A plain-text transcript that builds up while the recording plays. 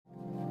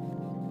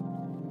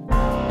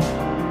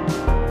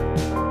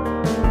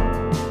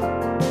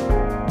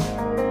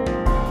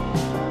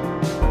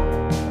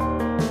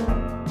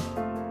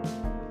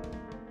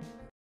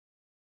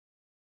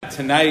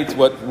Tonight,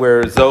 what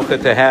we're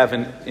zocha to have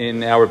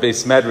in our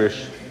Beis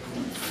Medrash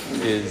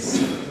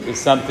is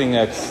something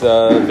that's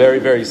very,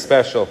 very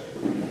special.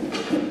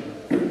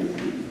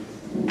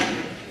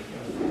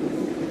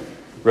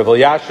 Rav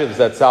Elyashiv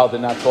Zatzal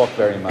did not talk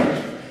very much.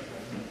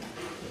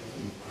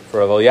 For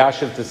Rav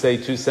Elyashiv to say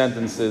two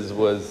sentences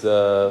was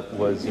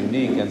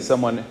unique, and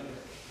someone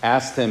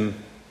asked him,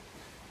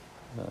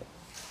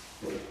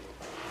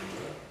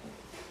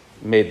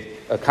 made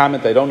a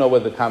comment. I don't know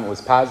whether the comment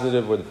was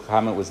positive or the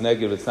comment was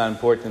negative. It's not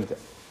important.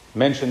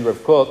 Mentioned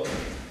Rav Kook.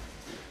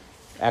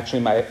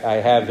 Actually, I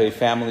have a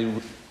family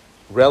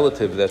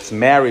relative that's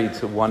married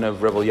to one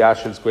of Rav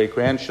Elyashiv's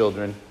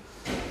great-grandchildren.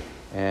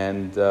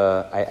 And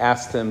I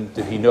asked him,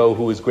 did he know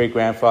who his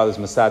great-grandfather's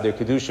Masader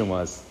Kedushin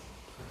was?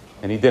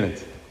 And he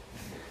didn't.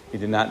 He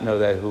did not know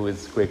that who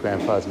his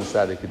great-grandfather's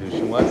Masader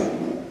Kedushin was.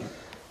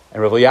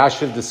 And Rav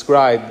Elyashiv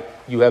described,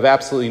 you have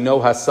absolutely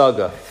no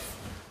hasaga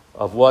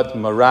of what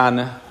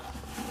Maran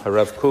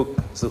Harav Kook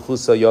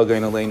Zechusa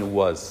Yogain Aleinu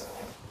was.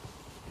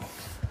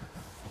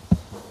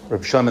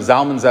 Reb Shlomo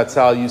Zalman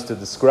Zatzal used to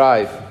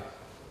describe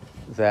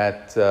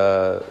that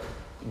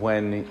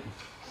when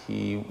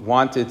he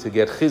wanted to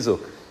get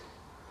chizuk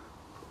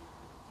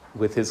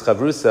with his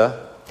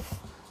chavrusa,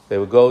 they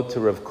would go to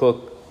Rav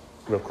Kook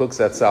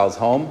Zatzal's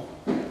home,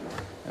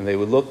 and they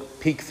would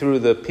peek through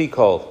the peek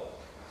hole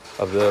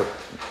of the.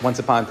 Once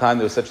upon a time,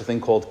 there was such a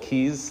thing called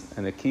keys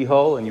and a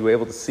keyhole, and you were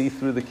able to see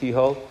through the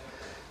keyhole.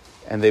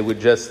 And they would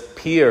just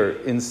peer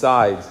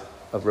inside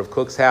of Rav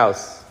Kook's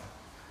house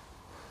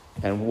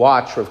and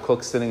watch Rav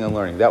Kook sitting and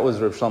learning. That was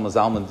what Rav Shlomo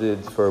Zalman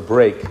did for a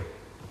break,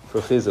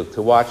 for chizuk,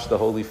 to watch the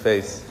holy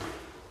face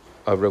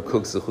of Rav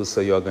Kook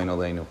Zechusa Yogain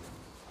Aleinu.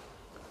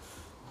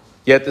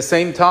 Yet at the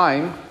same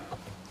time,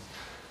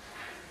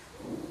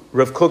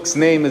 Rav Kook's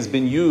name has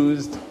been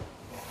used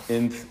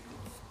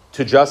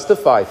to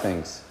justify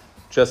things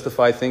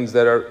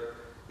that are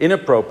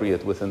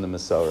inappropriate within the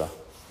Masorah.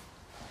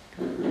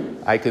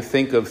 I could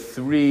think of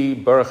three,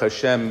 Baruch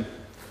Hashem,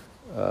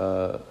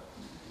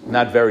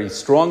 not very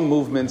strong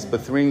movements,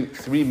 but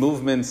three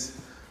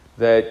movements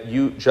that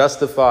you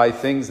justify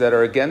things that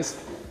are against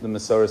the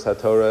Masorah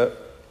HaTorah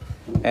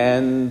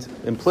and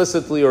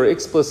implicitly or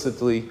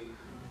explicitly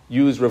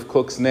use Rav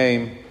Kook's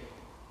name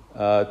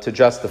to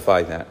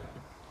justify that.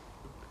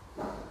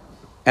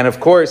 And of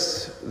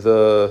course,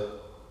 the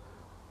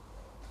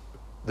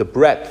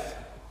breadth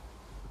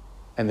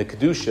and the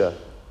Kedusha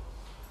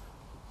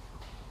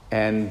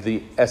and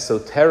the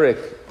esoteric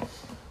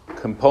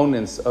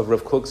components of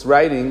Rav Kook's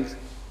writings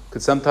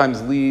could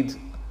sometimes lead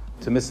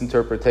to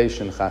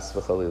misinterpretation, chas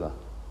v'chalila.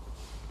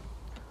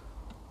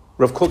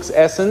 Rav Kook's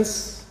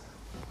essence,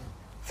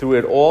 through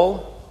it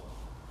all,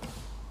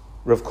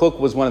 Rav Kook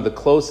was one of the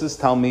closest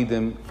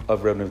Talmidim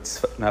of Rav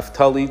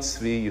Naftali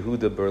Tzvi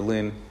Yehuda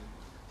Berlin.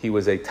 He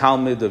was a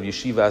Talmid of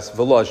Yeshivas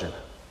Volozhin.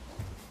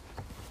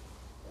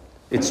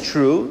 It's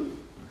true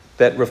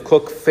that Rav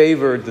Kook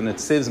favored the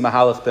Netziv's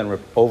Mahalach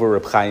over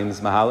Reb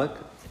Chaim's Mahalach.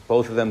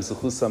 Both of them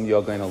Zechusam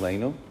Yogain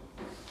Aleinu.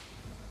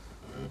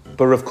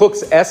 But Rav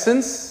Kook's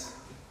essence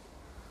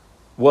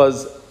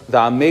was the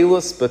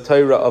Amelus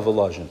B'Torah of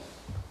Volozhin.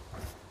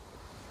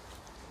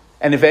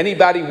 And if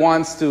anybody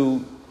wants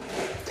to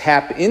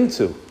tap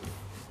into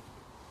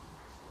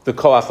the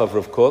Koach of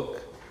Rav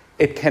Kook,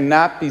 it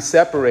cannot be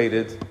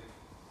separated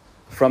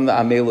from the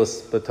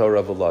Amelus B'Torah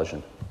of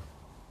Volozhin.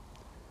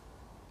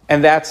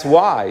 And that's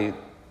why,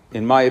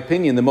 in my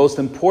opinion, the most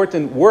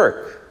important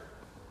work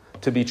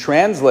to be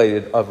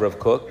translated of Rav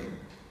Kook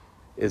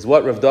is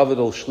what Rav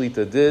Davidul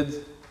Shlita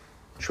did,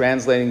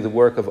 translating the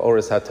work of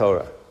Oros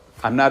HaTorah.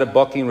 I'm not a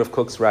bucking Rav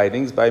Kook's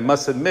writings, but I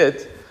must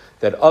admit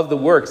that of the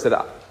works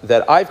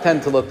that I've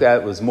tended to look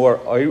at was more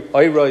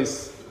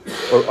Oros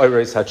or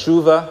Oros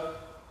HaTshuva,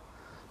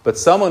 but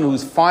someone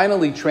who's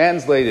finally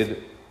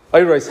translated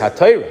Oros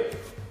HaTorah,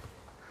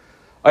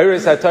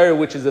 Oros HaTorah,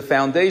 which is the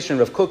foundation.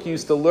 Rav Kook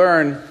used to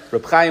learn.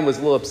 Reb Chaim was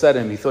a little upset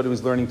at him. He thought he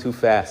was learning too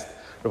fast.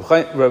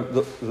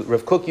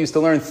 Rav Kook used to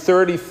learn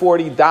 30,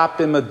 40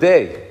 dapim a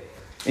day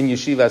in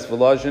Yeshivas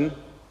Volozhin.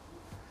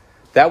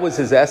 That was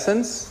his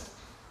essence.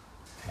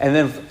 And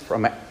then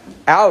from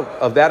out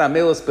of that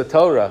Amelus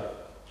B'Torah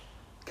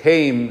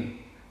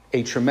came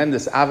a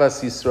tremendous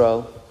Avas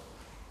Yisrael,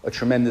 a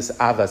tremendous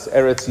Avas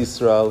Eretz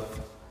Yisrael,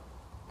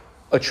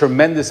 a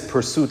tremendous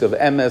pursuit of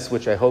Emes,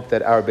 which I hope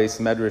that our Beis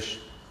Medrash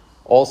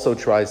also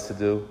tries to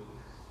do.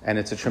 And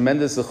it's a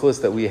tremendous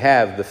zechus that we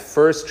have the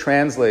first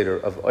translator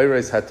of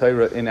Oros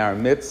HaTorah in our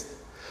midst,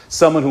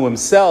 someone who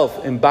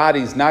himself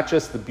embodies not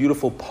just the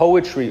beautiful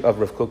poetry of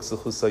Rav Kook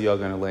Zechusa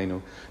Yogain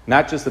Aleinu,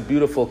 not just the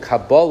beautiful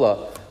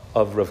Kabbalah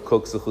of Rav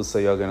Kook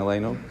Zechusa Yogain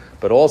Aleinu,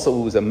 but also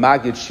who is a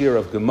Magid Shir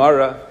of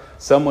Gemara,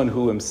 someone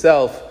who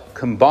himself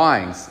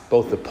combines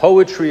both the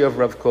poetry of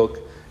Rav Kook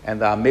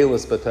and the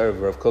Amelus B'Torah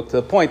of Rav Kook, to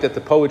the point that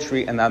the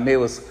poetry and the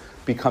Amelus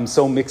become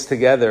so mixed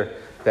together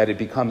that it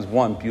becomes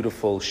one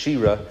beautiful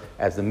shira,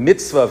 as the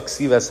mitzvah of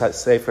Ksivas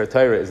Sefer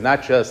Torah is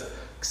not just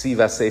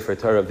Ksivas Sefer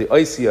Torah of the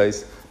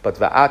Oisiyos, but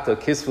Va'ata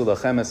Kisvu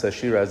Lachemes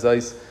Hashira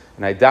Azos,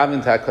 And I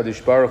daven to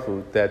HaKadosh Baruch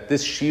Hu that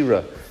this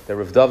Shira that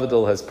Rav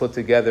Davidel has put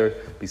together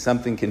be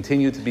something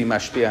continue to be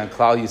mashpia on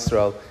Klal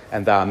Yisrael,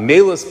 and the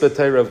Amelos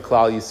B'Torah of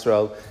Klal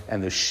Yisrael,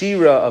 and the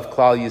Shira of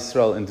Klal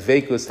Yisrael, and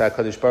Dveikus to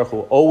HaKadosh Baruch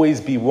Hu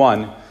always be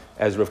one,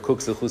 as Rav Kook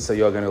Zechus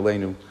HaYogan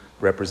Aleinu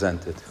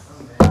represented.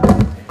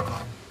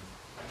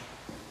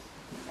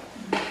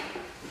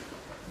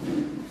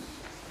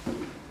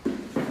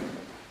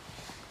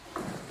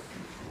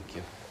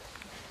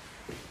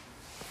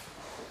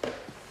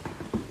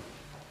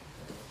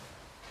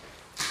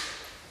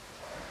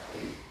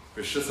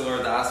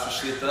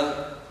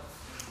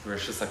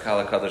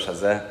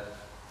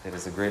 It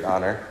is a great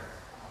honor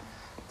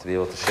to be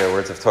able to share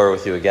words of Torah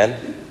with you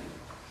again.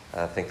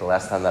 I think the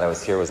last time that I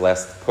was here was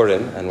last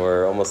Purim, and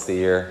we're almost a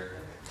year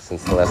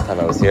since the last time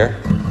I was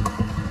here.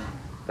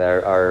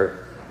 There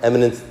are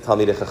eminent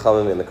Talmidei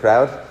Chachamim in the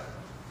crowd,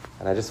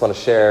 and I just want to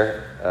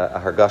share a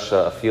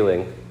hargasha, a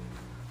feeling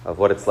of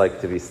what it's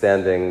like to be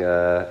standing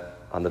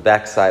on the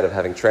backside of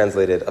having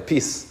translated a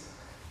piece,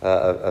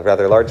 a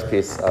rather large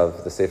piece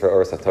of the Sefer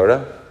Oros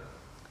HaTorah.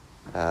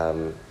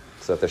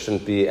 So that there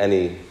shouldn't be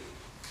any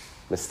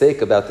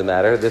mistake about the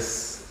matter,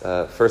 this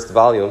first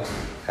volume,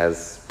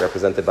 as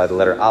represented by the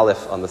letter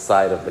Aleph on the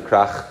side of the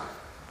krach,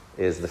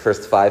 is the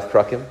first 5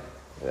 prakim.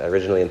 I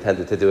originally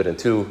intended to do it in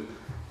 2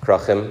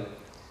 krachim,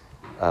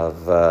 of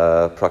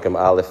prakim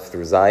Aleph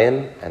through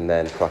Zayin, and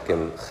then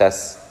prakim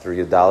Ches through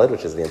Yudalid,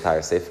 which is the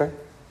entire Sefer.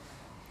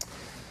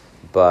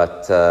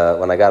 But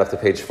when I got up to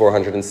page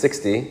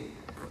 460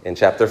 in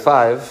chapter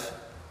 5,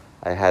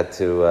 I had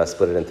to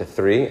split it into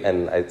 3,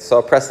 and I saw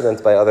a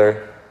precedent by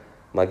other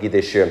Magidei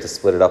Shirim to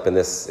split it up in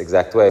this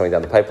exact way. Going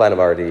down the pipeline, I'm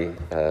already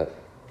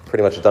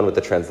pretty much done with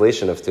the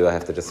translation of 2. I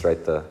have to just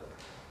write the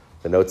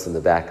notes in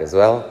the back as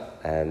well,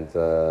 and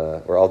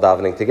we're all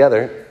davening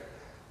together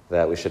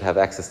that we should have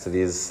access to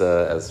these,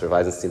 as Rav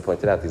Eisenstein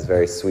pointed out, these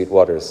very sweet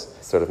waters,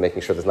 sort of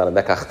making sure there's not a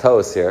mekach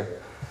toos here,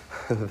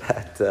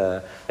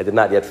 that I did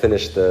not yet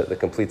finish the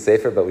complete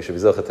Sefer, but we should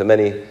be zocha to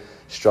many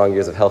strong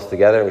years of health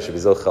together, and we should be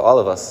zocha, all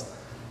of us,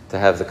 to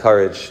have the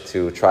courage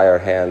to try our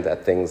hand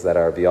at things that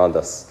are beyond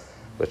us,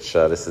 which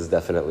this is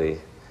definitely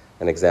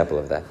an example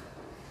of that.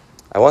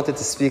 I wanted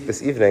to speak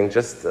this evening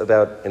just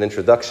about an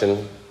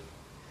introduction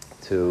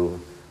to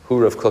who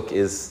Rav Kook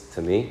is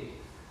to me,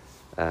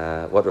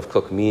 what Rav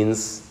Kook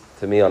means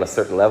to me on a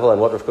certain level,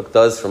 and what Rav Kook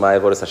does for my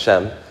Avodas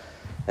Hashem,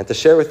 and to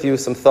share with you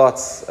some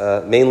thoughts,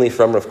 mainly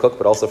from Rav Kook,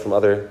 but also from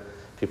other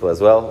people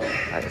as well.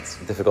 It's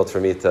difficult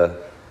for me to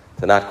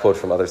not quote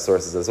from other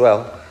sources as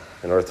well,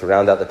 in order to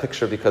round out the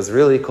picture, because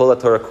really, Kol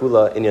HaTorah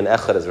Kula Inyan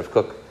Echad, as Rav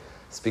Kook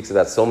speaks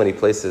about so many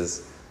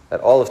places, that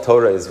all of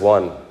Torah is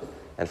one,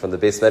 and from the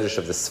Beis Medrash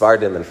of the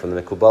Svardim, and from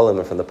the Mekubalim,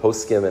 and from the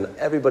Poskim, and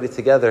everybody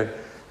together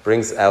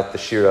brings out the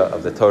Shira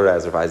of the Torah,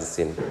 as Rav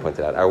Eisenstein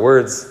pointed out. Our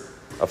words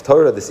of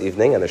Torah this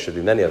evening, and there should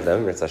be many of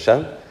them, Mirz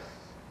Hashem,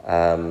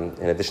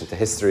 in addition to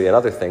history and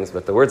other things,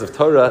 but the words of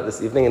Torah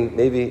this evening, and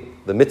maybe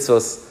the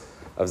mitzvos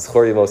of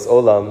Zchor Yemos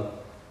Olam,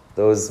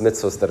 those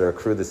mitzvos that are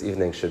accrued this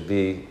evening should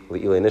be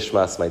Le'ilei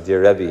Nishmas, my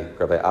dear Rebbe,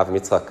 Rabbi Avram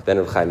Yitzchak ben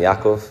Rav Chaim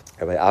Yaakov.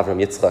 Rabbi Avram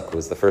Yitzchak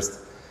was the first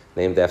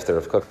named after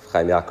Rav Kook.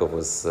 Chaim Yaakov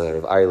was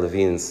Rav Ari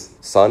Levine's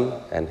son,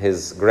 and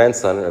his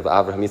grandson, Rav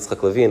Avraham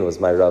Yitzchak Levine, was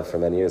my Rav for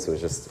many years. We're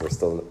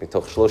still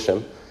mitoch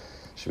shloshim.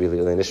 Should be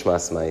Le'ilei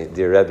Nishmas, my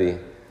dear Rebbe,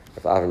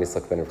 Rav Avram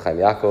Yitzchak ben Rav Chaim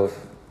Yaakov,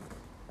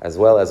 as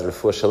well as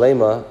Refuah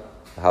Shalema,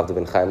 Havdu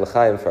ben Chaim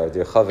L'Chaim, for our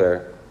dear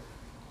Chaver,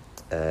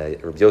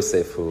 Rabbi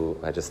Yosef, who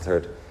I just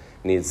heard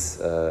needs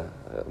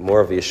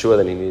more of a Yeshua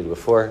than he needed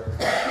before,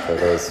 for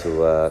those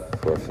who are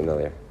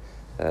familiar.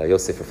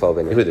 Yosef Rafal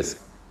ben Yehudis.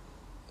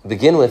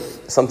 Begin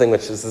with something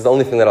which this is the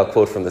only thing that I'll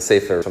quote from the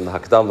Sefer, from the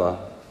Hakdama,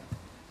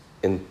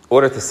 in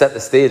order to set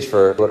the stage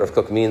for what Rav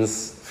Kook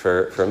means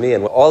for me.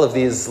 And all of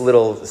these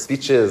little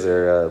speeches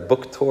or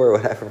book tour,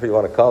 whatever you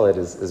want to call it,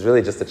 is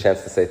really just a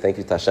chance to say thank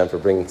you to Hashem for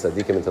bringing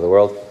tzaddikim into the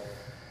world,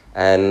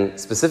 and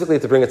specifically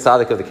to bring a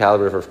tzaddik of the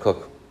caliber of Rav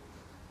Kook.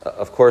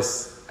 Of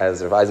course,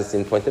 as Rav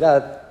Eisenstein pointed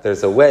out,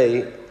 there's a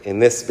way in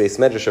this Beis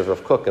Medrash of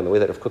Rav Kook, and the way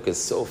that Rav Kook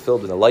is so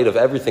filled with the light of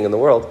everything in the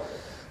world,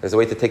 there's a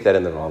way to take that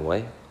in the wrong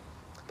way.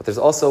 But there's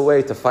also a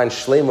way to find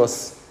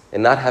shleimus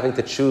in not having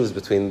to choose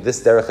between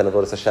this derech and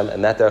avodas Hashem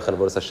and that derech and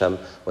avodas Hashem,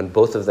 when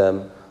both of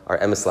them are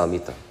emes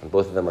la'amita, and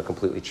both of them are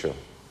completely true.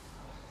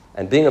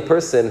 And being a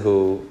person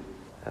who,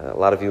 a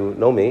lot of you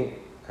know me,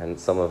 and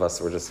some of us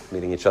were just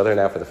meeting each other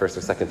now for the first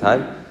or second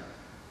time,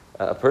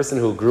 a person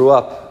who grew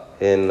up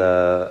in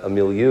a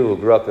milieu, who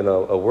grew up in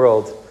a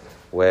world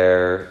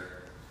where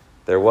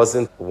there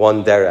wasn't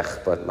one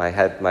derech, but my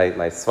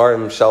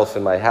svarim shelf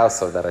in my house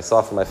that I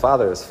saw from my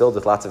father was filled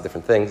with lots of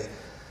different things.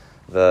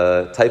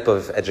 The type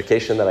of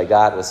education that I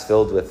got was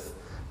filled with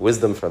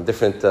wisdom from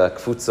different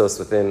kfutzos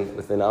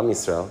within Am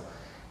Yisrael.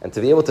 And to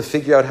be able to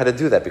figure out how to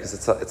do that, because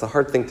it's a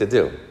hard thing to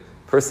do.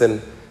 A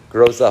person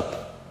grows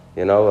up,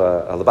 a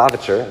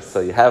Lubavitcher,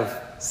 so you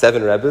have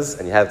 7 Rebbes,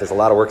 and there's a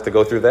lot of work to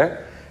go through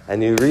there.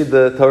 And you read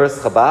the Torah's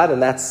Chabad,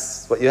 and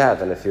that's what you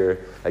have. And if you're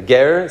a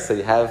Ger, so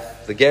you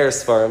have the Ger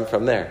Sfarim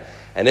from there.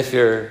 And if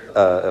you're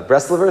a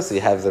Breslover, so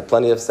you have there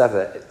plenty of stuff.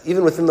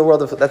 Even within the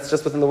world of, that's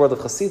just within the world of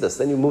Chassidus.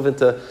 Then you move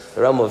into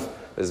the realm of,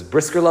 there's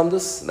Brisker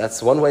Lamdus,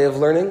 that's one way of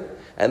learning.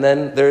 And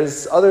then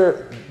there's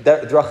other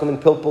Drachim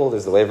and Pilpul,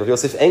 there's the way of Rav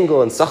Yosef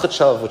Engel and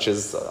Sachachav, which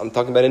is, I'm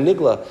talking about in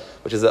Nigla,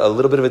 which is a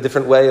little bit of a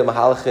different way of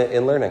Mahalach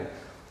in learning.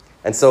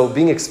 And so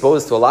being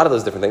exposed to a lot of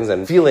those different things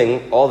and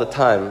feeling all the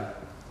time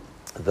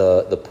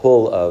the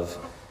pull of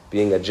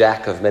being a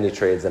jack of many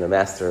trades and a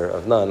master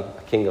of none,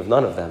 a king of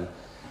none of them,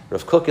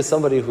 Rav Kook is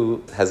somebody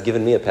who has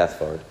given me a path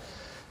forward.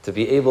 To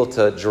be able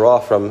to draw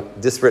from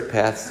disparate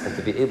paths and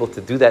to be able to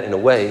do that in a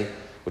way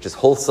which is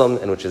wholesome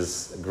and which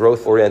is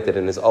growth-oriented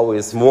and is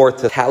always more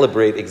to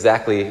calibrate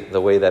exactly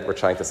the way that we're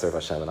trying to serve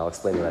Hashem. And I'll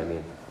explain what I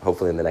mean,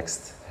 hopefully in the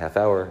next half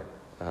hour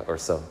or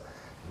so.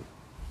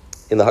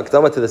 In the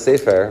Hakdama to the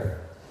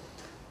Sefer,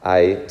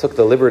 I took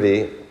the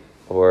liberty,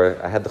 or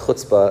I had the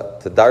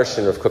chutzpah, to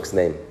darshan Rav Kook's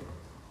name.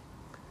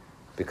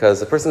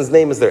 Because a person's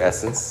name is their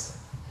essence.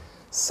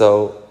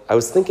 So I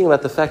was thinking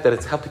about the fact that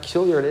it's how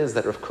peculiar it is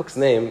that Rav Kook's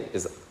name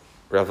is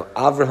Rav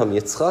Avraham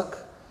Yitzchak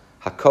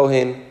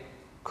HaKohen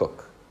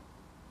Kook.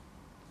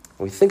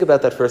 When we think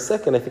about that for a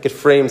second, I think it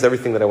frames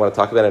everything that I want to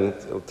talk about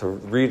and to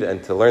read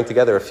and to learn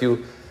together a few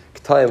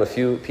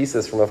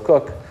pieces from Rav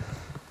Kook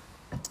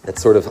that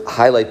sort of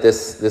highlight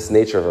this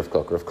nature of Rav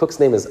Kook. Rav Kook's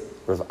name is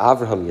Rav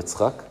Avraham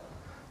Yitzchak.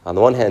 On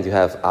the one hand, you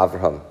have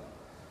Avraham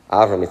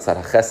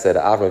Yitzhak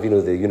HaChesed, Avram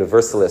Avinu, the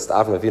universalist,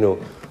 Avram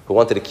Avinu, who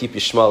wanted to keep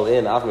Yishmael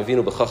in, Avram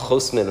Avinu B'chach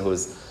Chosmin, who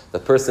is the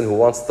person who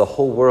wants the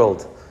whole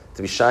world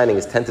to be shining.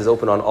 His tent is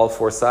open on all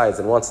four sides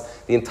and wants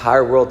the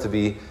entire world to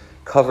be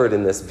covered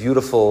in this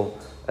beautiful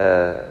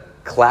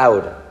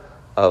cloud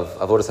of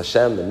Avodas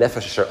Hashem, the Nefesh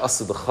Asher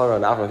Asu B'chara,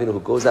 and Avram Avinu,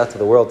 who goes out to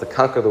the world to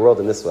conquer the world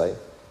in this way.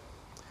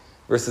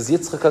 Versus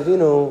Yitzchak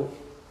Avinu,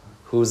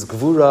 whose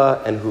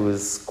gvura and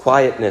whose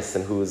quietness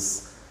and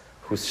whose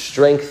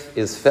strength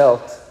is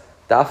felt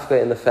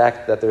dafka in the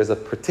fact that there's a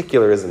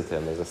particularism to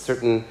him. There's a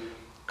certain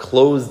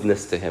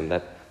closedness to him,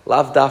 that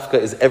lav dafka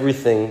is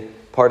everything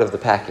part of the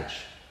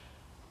package.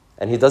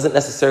 And he doesn't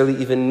necessarily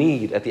even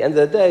need, at the end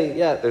of the day,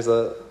 there's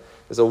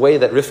a way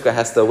that Rivka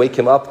has to wake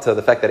him up to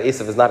the fact that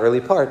Esav is not really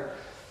part,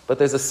 but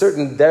there's a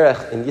certain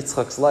derech in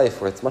Yitzchak's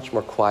life where it's much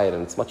more quiet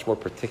and it's much more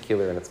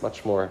particular and it's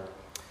much more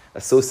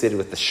associated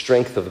with the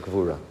strength of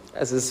Gvura,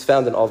 as is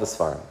found in all the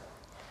Sfarim.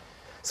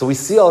 So we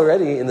see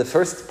already in the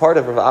first part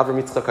of Rav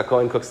Avram Yitzchak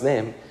HaKohen Kook's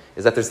name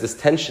is that there's this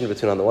tension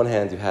between, on the one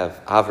hand, you have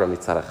Avram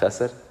Mitzad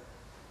HaChesed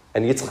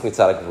and Yitzchak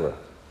Mitzad HaGvura.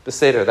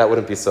 Beseder, that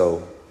wouldn't be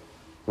so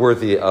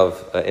worthy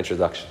of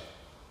introduction.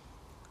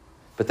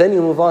 But then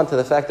you move on to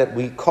the fact that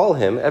we call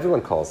him,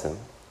 everyone calls him,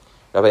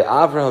 Rabbi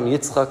Avraham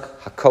Yitzchak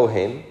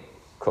HaKohen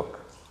Kook.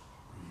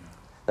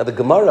 Now the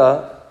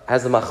Gemara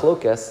has a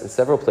machlokes in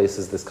several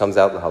places. This comes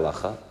out in the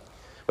halacha,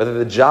 whether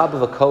the job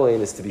of a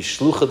Kohen is to be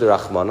shlucha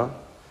d'rachmana,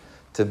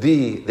 to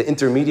be the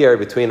intermediary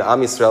between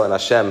Am Yisrael and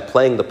Hashem,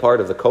 playing the part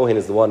of the Kohen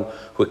is the one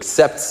who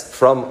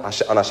accepts on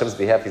Hashem's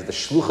behalf. He's the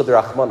shlucha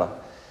d'rachmana.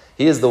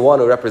 He is the one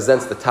who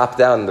represents the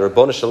top-down, the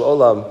Rabbonu Shel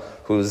Olam,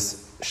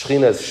 whose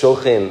Shechina is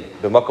shochin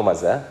b'makom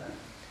hazeh.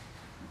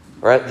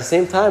 Or at the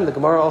same time, the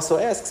Gemara also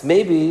asks,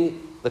 maybe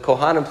the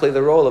Kohanim play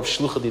the role of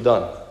shlucha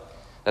didan,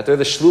 that they're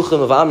the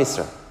shluchim of Am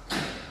Yisrael,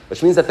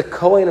 which means that the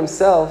Kohen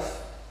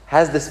himself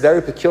has this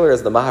very peculiar,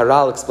 as the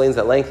Maharal explains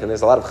at length, and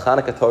there's a lot of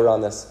Chanukah Torah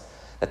on this,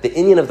 that the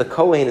inyan of the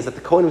Kohen is that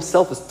the Kohen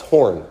himself is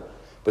torn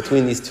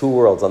between these two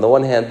worlds. On the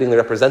one hand, being the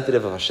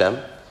representative of Hashem,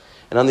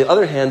 and on the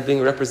other hand, being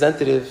a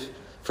representative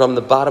from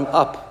the bottom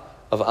up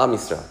of Am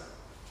Yisrael.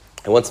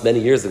 I once, many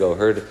years ago,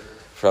 heard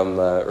from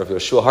Rav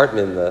Yoshua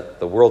Hartman,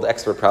 the world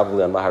expert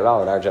probably on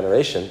Maharal in our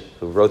generation,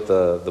 who wrote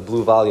the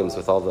blue volumes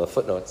with all the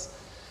footnotes.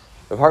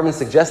 Rav Hartman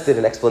suggested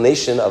an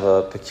explanation of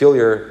a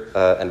peculiar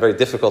and very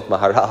difficult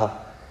Maharal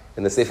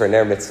in the Sefer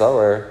Ner Mitzvah,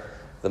 where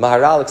the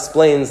Maharal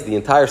explains the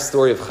entire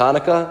story of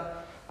Chanukah.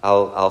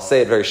 I'll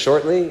say it very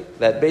shortly,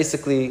 that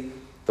basically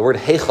the word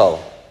Heichal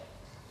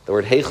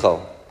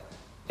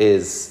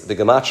is the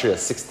Gematria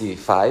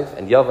 65,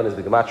 and Yavan is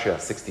the Gematria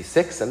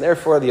 66, and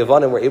therefore the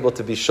Yavanim were able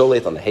to be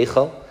sholet on the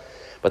Heichal.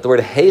 But the word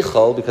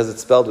Heichal, because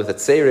it's spelled with a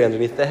Tzeiri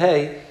underneath the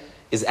Hey,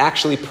 is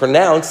actually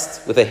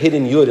pronounced with a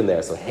hidden Yud in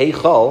there. So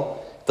Heichal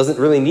doesn't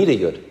really need a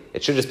Yud.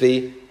 It should just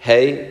be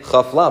Hey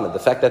Chaf Lamed. The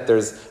fact that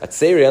there's a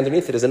Tzeiri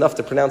underneath it is enough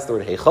to pronounce the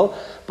word Heichal,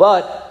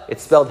 but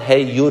it's spelled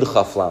Hey Yud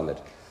Chaf Lamed,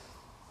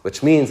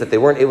 which means that they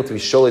weren't able to be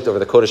sholit over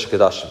the Kodesh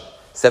HaKodashim.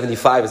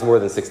 75 is more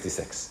than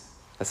 66.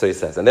 That's what he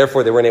says. And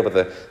therefore they weren't able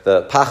to,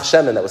 the Pach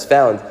Shemen that was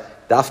found,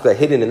 dafka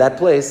hidden in that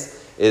place,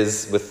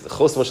 is with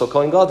Chos Moshel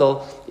Kohen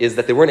Gadol, is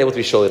that they weren't able to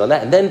be sholit on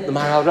that. And then the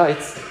Maharal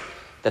writes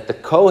that the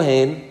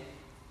Kohanim,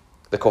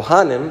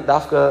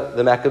 dafka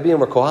the Maccabeim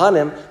were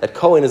Kohanim, that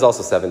Kohen is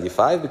also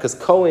 75, because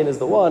Kohen is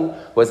the one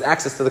who has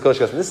access to the Kodesh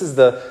HaKodashim. This is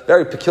the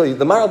very peculiar,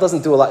 the Maharal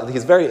doesn't do a lot,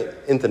 he's very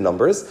into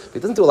numbers, but he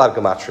doesn't do a lot of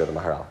Gematria, the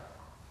Maharal.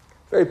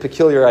 Very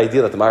peculiar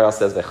idea that the Maharal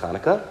says by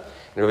Chanukah.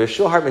 And Rav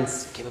Yeshua Hartman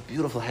gave a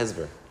beautiful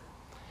hezber.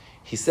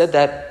 He said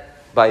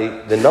that by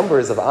the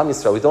numbers of Am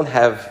Yisrael, we don't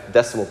have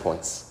decimal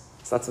points.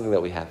 It's not something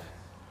that we have.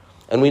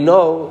 And we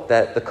know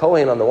that the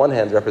Kohen, on the one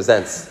hand,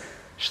 represents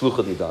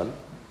Shluchad Idan.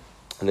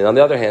 And then on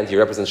the other hand, he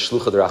represents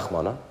Shluchad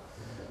Rachmana.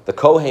 The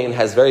Kohen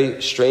has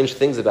very strange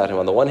things about him.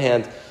 On the one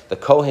hand, the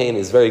Kohen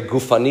is very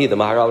gufani. The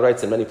Maharal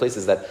writes in many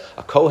places that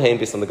a Kohen,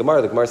 based on the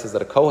Gemara says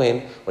that a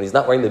Kohen, when he's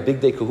not wearing the big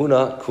day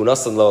kahuna,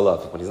 kunasan lo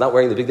olav. When he's not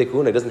wearing the big day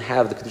kahuna, he doesn't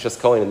have the Kedushas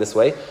Kohen in this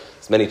way.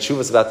 There's many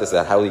chuvas about this,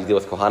 about how we deal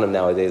with Kohanim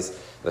nowadays,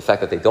 the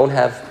fact that they don't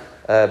have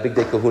big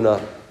day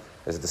kahuna.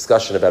 There's a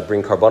discussion about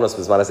bringing karbanos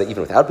b'zman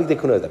even without big day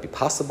kahuna. Would that be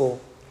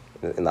possible?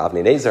 In the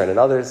Avnei Nezer and in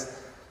others.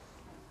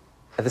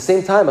 At the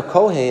same time, a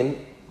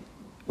Kohen,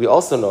 we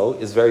also know,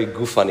 is very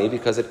gufani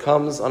because it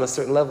comes on a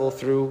certain level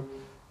through,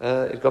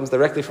 it comes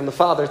directly from the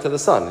father to the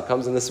son. It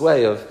comes in this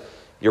way of,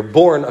 you're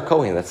born a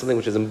Kohen. That's something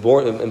which is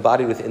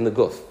embodied within the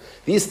guf.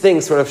 These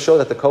things sort of show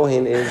that the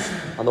Kohen is,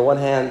 on the one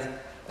hand,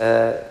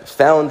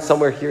 found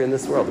somewhere here in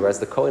this world, whereas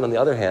the Kohen, on the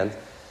other hand,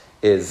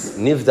 is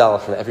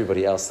nivdal from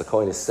everybody else. The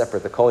Kohen is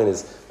separate. The Kohen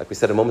is, like we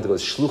said a moment ago,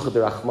 is shluchad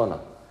derachmana.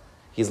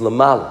 He's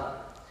lamala.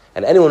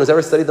 And anyone who's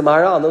ever studied the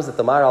Maharal knows that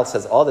the Maharal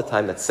says all the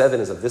time that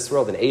 7 is of this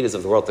world and 8 is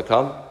of the world to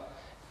come.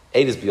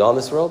 8 is beyond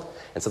this world,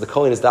 and so the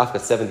Kohen is dafka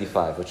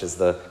 75, which is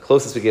the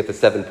closest we get to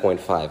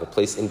 7.5, a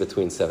place in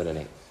between 7 and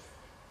 8.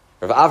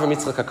 Rav Avram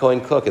Yitzchak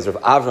HaKohen Cook is Rav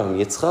Avram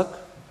Yitzchak.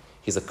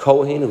 He's a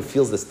Kohen who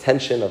feels this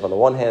tension of, on the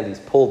one hand, he's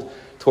pulled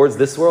towards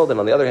this world, and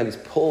on the other hand, he's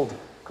pulled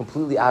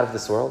completely out of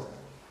this world.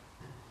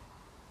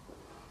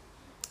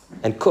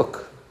 And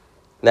Cook.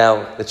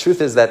 Now, the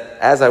truth is that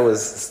as I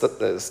was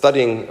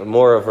studying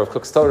more of Rav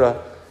Kook's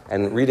Torah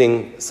and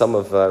reading some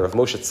of Rav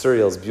Moshe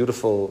Tzuriel's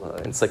beautiful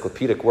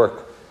encyclopedic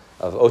work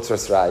of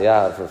Otzros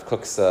Ra'aya, of Rav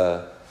Kook's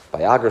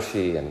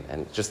biography,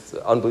 and just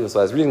unbelievable. So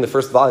I was reading the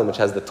first volume, which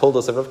has the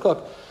Toldos of Rav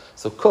Kook.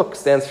 So Kook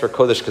stands for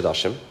Kodesh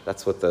Kodashim.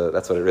 That's what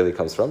it really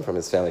comes from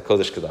his family,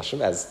 Kodesh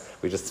Kodashim, as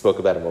we just spoke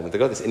about a moment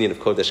ago. This Indian of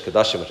Kodesh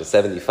Kodashim, which is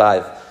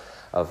 75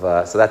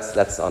 of. So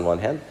that's on one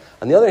hand.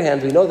 On the other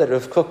hand, we know that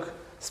Rav Kook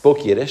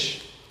spoke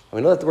Yiddish, and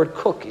we know that the word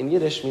Kook in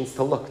Yiddish means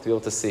to look, to be able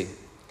to see.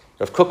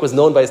 Rav Kook was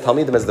known by his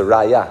Talmidim as the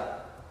Raya,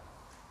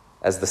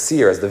 as the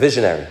seer, as the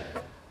visionary.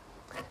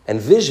 And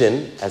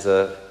vision, as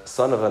a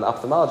son of an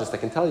ophthalmologist, I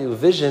can tell you,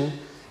 vision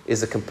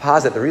is a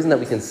composite. The reason that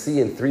we can see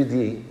in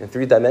 3D, in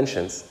 3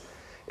 dimensions,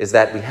 is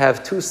that we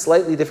have 2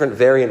 slightly different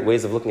variant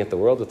ways of looking at the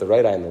world with the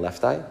right eye and the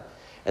left eye.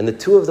 And the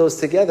 2 of those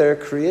together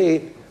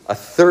create a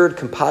 3rd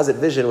composite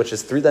vision, which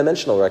is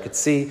 3-dimensional, where I could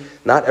see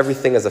not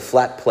everything as a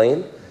flat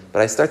plane,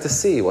 but I start to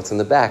see what's in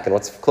the back and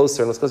what's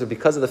closer and what's closer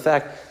because of the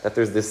fact that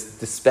there's this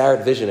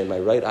disparate vision in my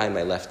right eye and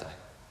my left eye.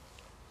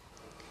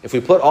 If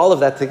we put all of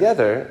that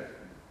together,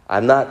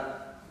 I'm not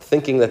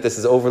thinking that this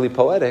is overly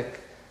poetic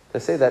to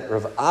say that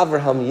Rav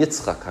Avraham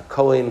Yitzchak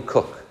HaKohen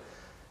Cook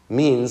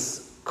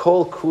means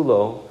kol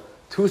kulo,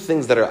 2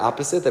 things that are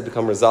opposite that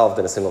become resolved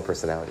in a single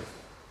personality.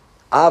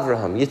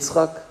 Avraham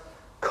Yitzchak,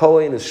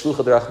 Kohen is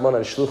Shluchad Rachmana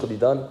and Shluchad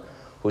Idan,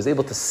 who is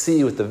able to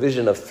see with the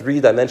vision of 3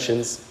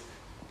 dimensions,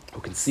 who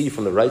can see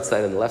from the right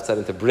side and the left side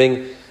and to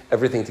bring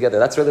everything together.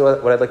 That's really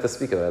what I'd like to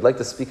speak about. I'd like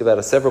to speak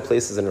about several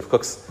places in Rav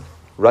Kook's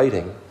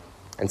writing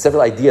and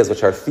several ideas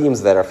which are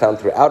themes that are found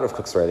throughout Rav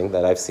Kook's writing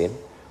that I've seen,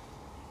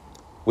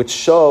 which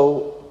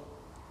show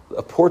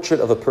a portrait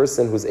of a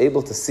person who's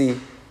able to see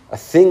a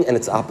thing and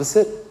its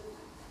opposite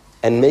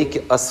and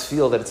make us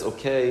feel that it's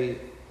okay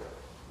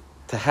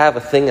to have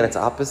a thing and its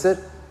opposite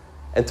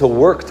and to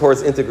work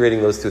towards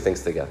integrating those 2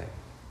 things together.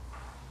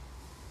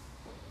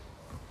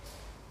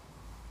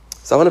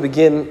 So I want to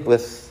begin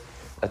with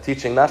a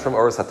teaching not from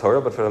Oros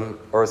HaTorah, but from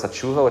Oros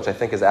HaTshuva, which I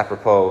think is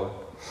apropos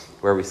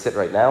where we sit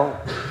right now,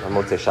 on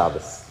Motzei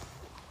Shabbos.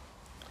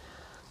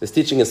 This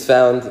teaching is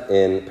found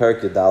in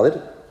Perek Yud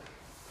Daled,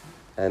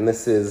 and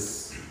this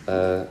is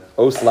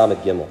Os Lamed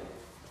Gimel.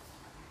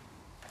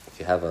 If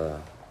you have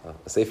a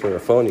sefer or a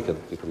phone, you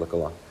could look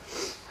along.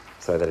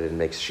 Sorry that I didn't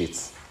make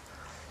sheets.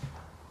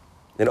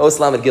 In Os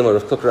Lamed Gimel,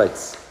 Rav Kook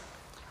writes,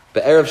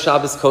 Be'erev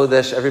Shabbos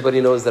Kodesh, everybody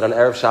knows that on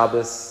Erev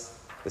Shabbos,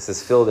 this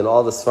is filled in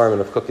all the Sfarim, and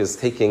Rav Kook is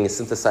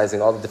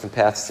synthesizing all the different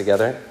paths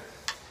together.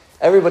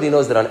 Everybody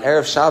knows that on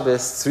Erev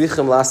Shabbos,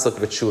 tzrichim lasok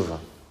v'tshuva.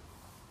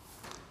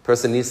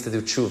 Person needs to do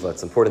tshuva.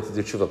 It's important to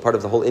do tshuva. Part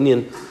of the whole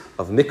inyan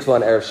of mikvah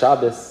on Erev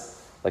Shabbos,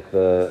 like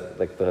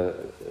the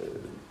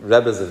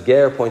Rebbes of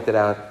Ger pointed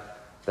out,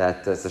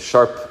 that it's a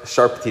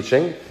sharp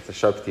teaching. It's a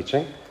sharp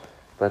teaching.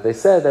 But they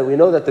said that we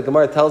know that the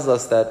Gemara tells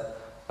us that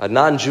a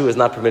non-Jew is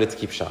not permitted to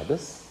keep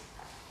Shabbos.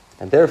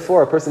 And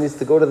therefore, a person needs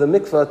to go to the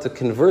mikvah to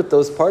convert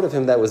those part of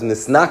him that was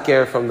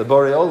misnaker from the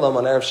Borei Olam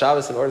on Erev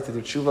Shabbos in order to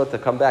do tshuva, to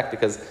come back.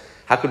 Because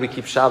how could we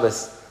keep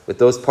Shabbos with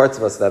those parts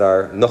of us that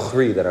are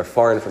nochri, that are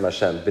foreign from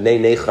Hashem? B'nei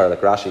Nechar, like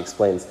Rashi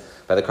explains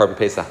by the Karban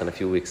Pesach in a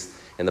few weeks.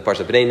 In the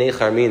parsha, B'nei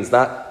Nechar means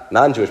not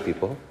non-Jewish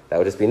people. That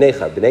would just be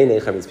Nechar. B'nei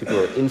Nechar means people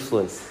who are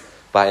influenced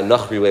by a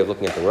nochri way of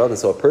looking at the world. And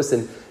so a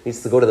person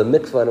needs to go to the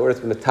mikvah in order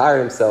to matar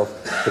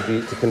himself,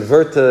 to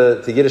convert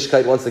to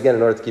Yiddishkeit once again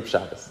in order to keep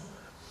Shabbos.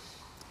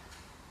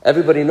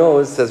 Everybody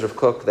knows, says Rav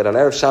Kook, that on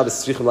Erev Shabbos,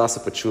 tzrichim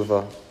lasok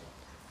b'tshuva,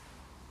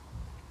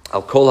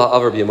 al kol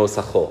ha'avar b'yemos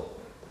hachol.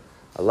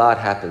 A lot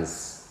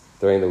happens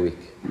during the week.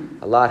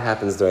 A lot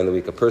happens during the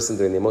week. A person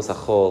during the yemos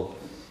hachol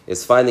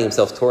is finding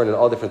himself torn in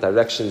all different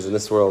directions in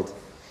this world.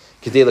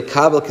 After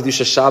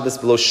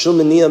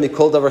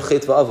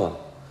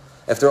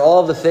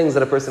all the things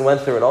that a person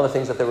went through and all the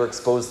things that they were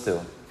exposed to.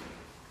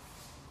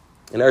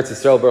 In Eretz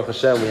Yisrael, Baruch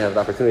Hashem, we have the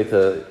opportunity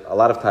to, a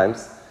lot of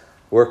times,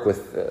 work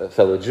with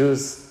fellow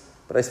Jews.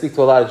 But I speak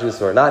to a lot of Jews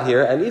who are not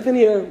here. And even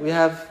here,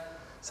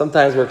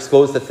 sometimes we're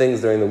exposed to things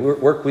during the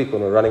work week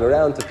when we're running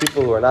around to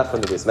people who are not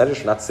from the Beis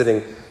Medrash, not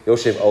sitting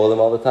Yoshev Olim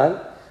all the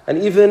time.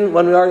 And even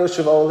when we are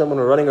Yoshev Olim, when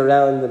we're running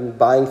around and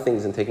buying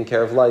things and taking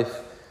care of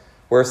life,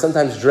 we're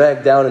sometimes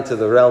dragged down into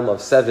the realm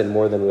of 7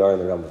 more than we are in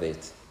the realm of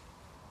 8.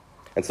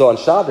 And so on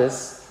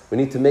Shabbos, we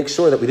need to make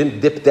sure that we didn't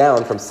dip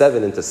down from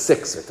 7 into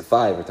 6 or to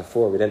 5 or to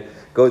 4. We didn't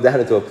go down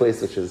into a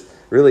place which is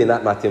really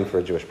not matim for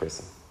a Jewish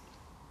person.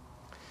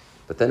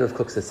 But then Rav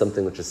Kook says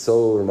something which is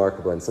so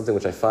remarkable and something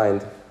which I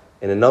find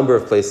in a number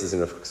of places in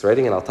Rav Kook's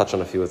writing, and I'll touch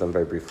on a few of them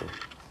very briefly.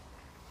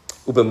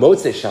 Ube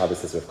Motzei Shabbos,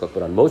 says Rav Kook,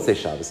 but on Motzei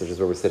Shabbos, which is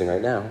where we're sitting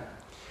right now,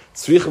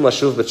 tzrichim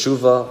lashuv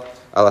b'tshuva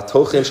ala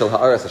tochin shel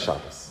ha'aras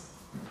HaShabbos.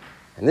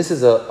 And this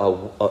is a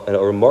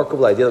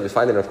remarkable idea that we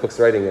find in Rav Kook's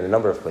writing in a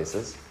number of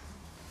places,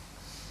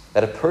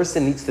 that a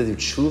person needs to do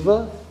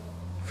tshuva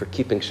for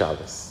keeping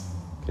Shabbos.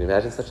 Can you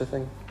imagine such a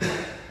thing?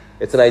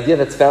 It's an idea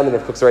that's found in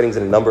Rav Kook's writings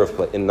in a number of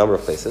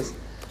places,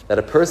 that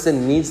a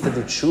person needs to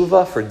do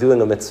tshuva for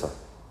doing a mitzvah.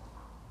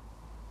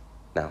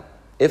 Now,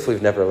 if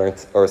we've never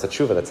learned Oros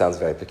HaTshuva, that sounds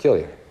very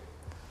peculiar.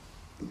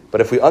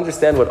 But if we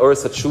understand what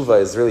Oros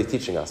HaTshuva is really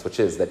teaching us, which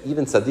is that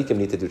even tzaddikim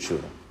need to do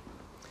tshuva,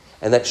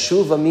 and that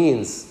tshuva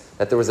means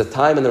that there was a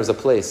time and there was a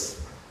place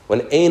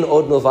when ein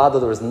od milvado,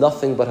 there was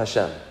nothing but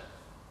Hashem.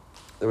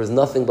 There was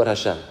nothing but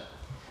Hashem.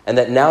 And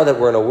that now that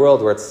we're in a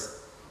world where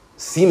it's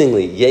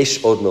seemingly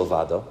yesh od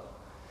milvado,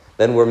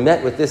 then we're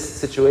met with this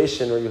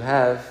situation where you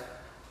have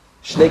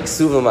shnei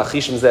ksuvim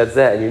achishim zeh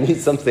zeh, and you need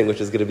something which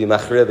is going to be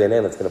machriya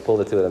b'einein, that's going to pull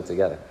the two of them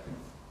together.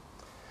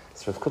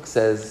 So Rav Kook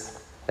says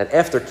that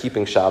after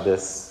keeping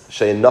Shabbos,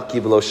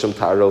 she'enaki b'lo shum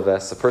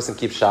ta'aroves, a person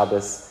keeps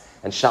Shabbos,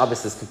 and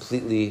Shabbos is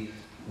completely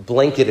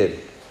blanketed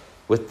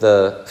with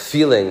the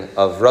feeling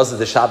of Raza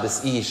de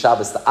Shabbos,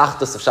 Shabbos, the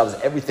Achdus of Shabbos,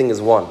 everything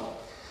is one.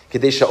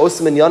 That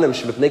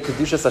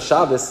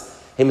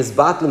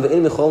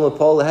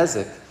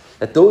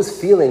those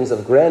feelings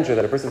of grandeur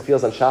that a person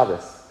feels on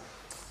Shabbos,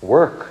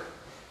 work,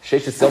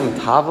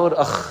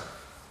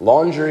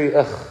 laundry,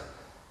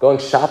 going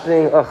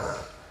shopping,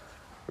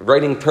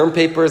 writing term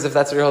papers if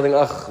that's what you're holding,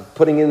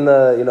 putting in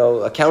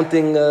the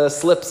accounting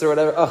slips or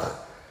whatever,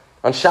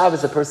 On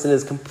Shabbos, a person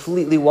is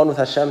completely one with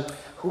Hashem.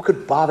 Who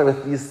could bother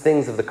with these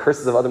things of the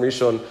curses of Adam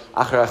Rishon,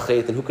 Achar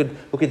Achet, and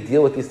who could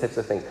deal with these types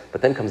of things?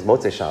 But then comes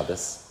Motzei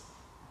Shabbos.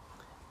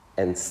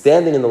 And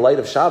standing in the light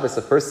of Shabbos,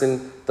 a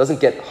person doesn't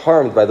get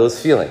harmed by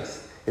those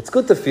feelings. It's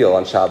good to feel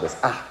on Shabbos,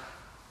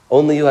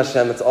 only you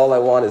Hashem, it's all I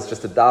want is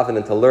just to daven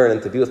and to learn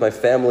and to be with my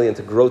family and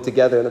to grow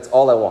together, and that's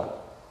all I want.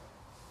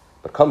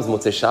 But comes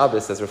Motzei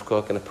Shabbos, says Rav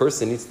Kook, and a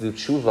person needs to do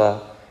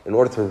tshuva in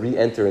order to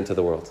re-enter into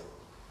the world.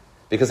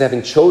 Because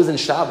having chosen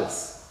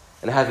Shabbos,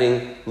 and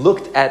having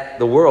looked at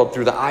the world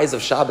through the eyes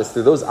of Shabbos,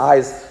 through those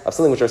eyes of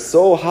something which are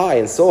so high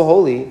and so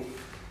holy,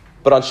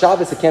 but on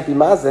Shabbos it can't be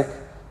mazik,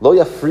 lo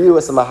yafriu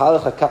es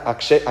mahalach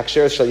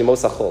aksheres shel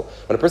yemos hachol.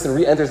 When a person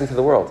re-enters into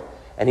the world,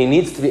 and he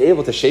needs to be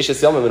able to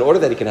sheishes yomim in order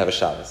that he can have a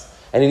Shabbos,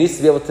 and he needs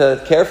to be able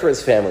to care for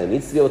his family, he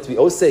needs to be able to be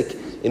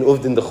osek in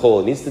uvdin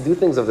dechol, he needs to do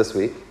things of this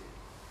week.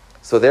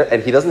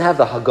 And he doesn't have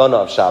the hagana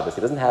of Shabbos,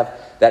 he doesn't have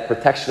that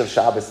protection of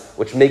Shabbos,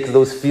 which makes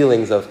those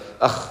feelings of,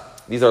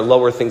 these are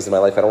lower things in my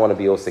life, I don't want to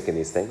be osik in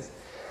these things.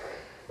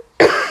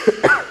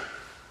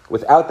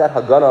 Without that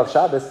hagana of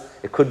Shabbos,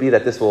 it could be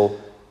that this will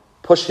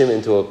push him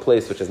into a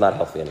place which is not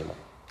healthy anymore.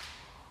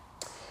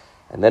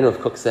 And then Rav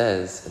Kook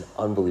says an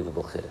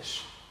unbelievable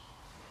chiddush.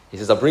 He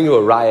says, I'll bring you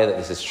a raya that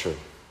this is true.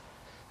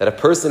 That a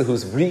person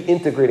who's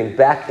reintegrating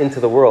back into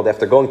the world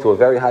after going to a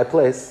very high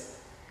place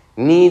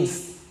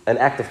needs an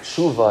act of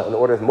tshuva in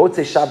order,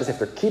 Motzei Shabbos,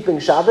 after keeping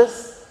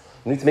Shabbos,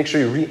 you need to make sure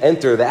you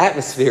re-enter the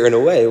atmosphere in a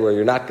way where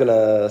you're not going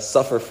to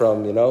suffer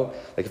from,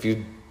 like if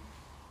you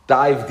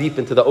dive deep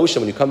into the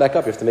ocean, when you come back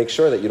up, you have to make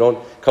sure that you don't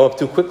come up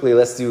too quickly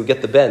lest you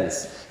get the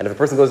bends. And if a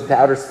person goes into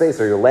outer space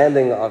or you're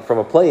landing from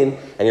a plane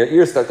and your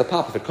ears start to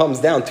pop, if it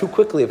comes down too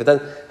quickly,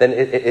 then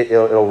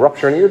it'll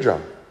rupture an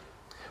eardrum.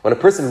 When a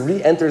person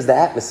re-enters the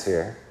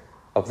atmosphere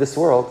of this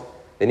world,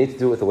 they need to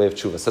do it with the way of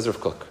tshuva. Says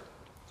Rav Kook.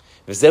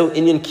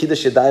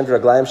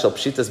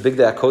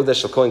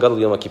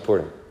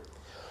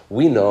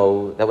 We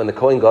know that when the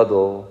Kohen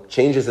Gadol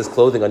changes his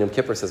clothing on Yom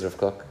Kippur, says Rav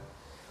Kook,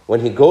 when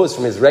he goes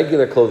from his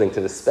regular clothing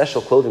to the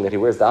special clothing that he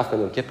wears dafka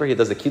on Yom Kippur, he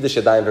does the Kiddush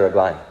Yadayim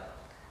v'Raglayim.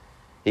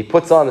 He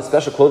puts on the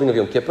special clothing of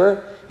Yom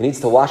Kippur. He needs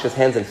to wash his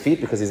hands and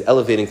feet because he's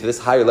elevating to this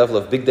higher level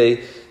of Big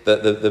Day,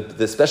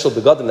 the special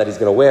begadim that he's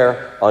going to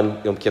wear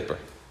on Yom Kippur.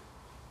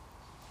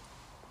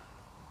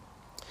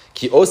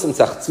 Ki osem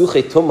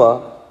tzachzuchei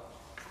tuma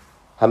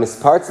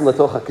hamispartzim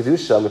letoch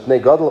hakedusha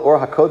mipnei gadol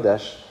or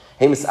hakodesh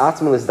hemis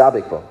atmim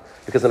lizdabek bo.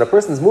 Because when a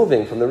person's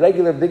moving from the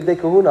regular Big Day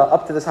Kahuna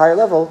up to this higher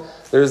level,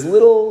 there's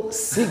little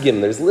sigim,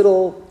 there's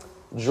little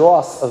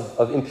dross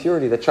of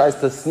impurity that tries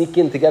to sneak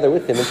in together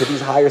with him into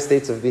these higher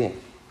states of being.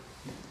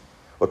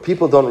 What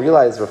people don't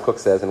realize, Rav Kook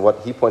says, and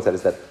what he points out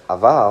is that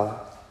Aval,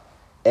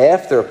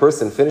 after a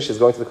person finishes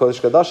going to the Kodesh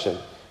Kodashim,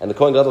 and the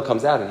Kohen Gadol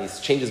comes out and he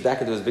changes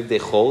back into his big day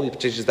chol, he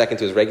changes back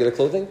into his regular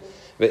clothing,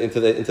 into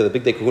the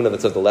big day kahuna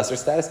that's of the lesser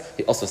status,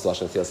 he also has to wash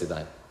Netilas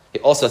Yadayim. He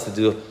also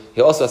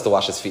has to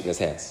wash his feet and his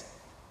hands.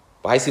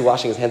 Why is he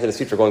washing his hands and his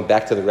feet for going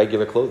back to the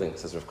regular clothing,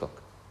 says Rav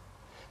Kook?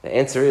 The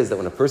answer is that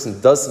when a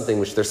person does something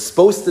which they're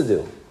supposed to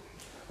do,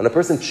 when a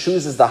person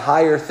chooses the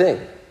higher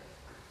thing,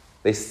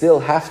 they still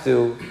have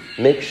to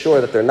make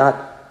sure that they're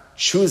not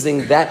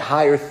choosing that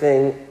higher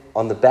thing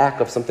on the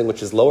back of something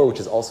which is lower, which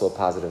is also a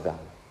positive value.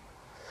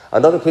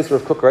 Another place where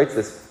Rav Kook writes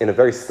this in a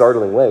very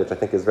startling way, which I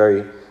think is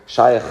very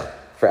shaykh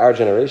for our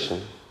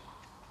generation,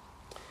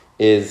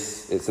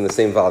 it's in the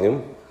same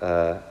volume.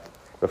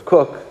 Rav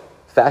Kook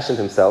fashioned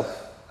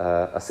himself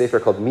a sefer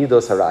called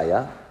Midos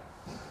Haraya,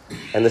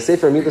 and the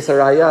sefer Midos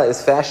Haraya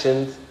is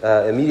fashioned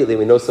immediately,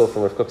 we know so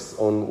from Rav Kook's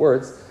own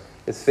words,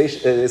 it's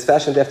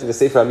fashioned after the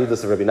Sefer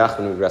HaMidos of Rabbi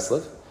Nachman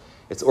Breslev.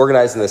 It's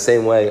organized in the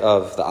same way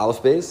of the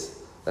Aleph Beis,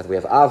 that we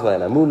have Ava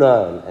and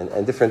Amuna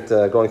and different,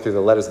 going through the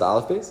letters of the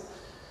Aleph Beis.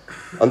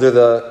 Under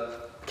the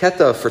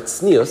Keta for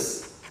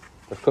Tznius,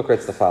 Rav Kook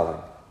writes the following.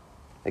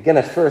 Again,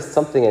 at first,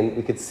 something, and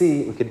we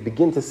could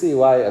begin to see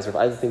why, as Rav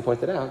Eisenstein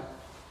pointed out,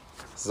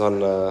 this is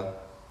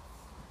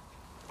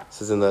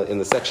in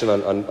the section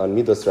on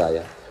Midos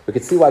Raya. We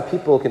could see why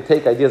people can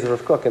take ideas of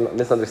Rav Kook and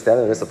misunderstand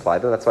them and misapply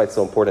them. That's why it's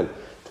so important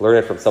to learn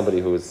it from somebody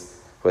who has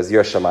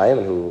Yiras Shamayim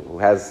and who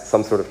has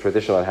some sort of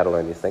tradition on how to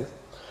learn these things.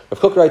 Rav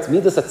Kook writes,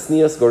 Midas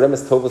Atznius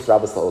goremes tovus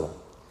rabas la'olam.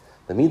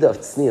 The Midah of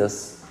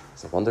Tznius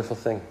is a wonderful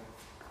thing.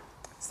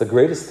 It's the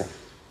greatest thing.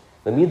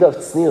 The Midah of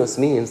Tznius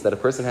means that a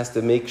person has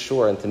to make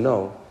sure and to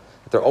know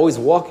that they're always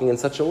walking in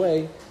such a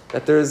way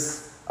that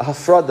there's a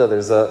hafrada,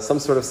 there's some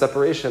sort of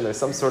separation, there's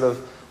some sort of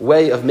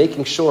way of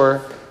making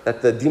sure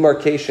that the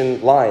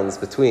demarcation lines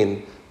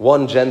between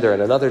one gender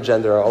and another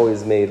gender are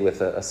always made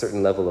with a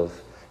certain level of,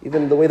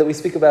 even the way that we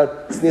speak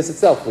about Tznius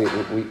itself,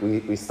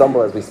 we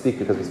stumble as we speak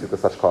because we speak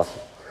with such caution.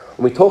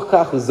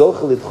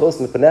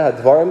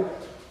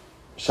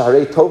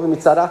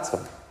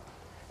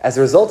 As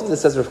a result of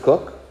this, says Rav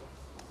Kook,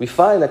 we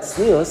find that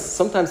Tznius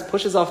sometimes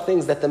pushes off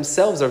things that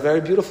themselves are very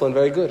beautiful and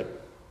very good.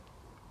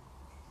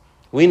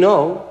 We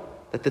know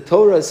that the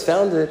Torah is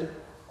founded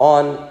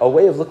on a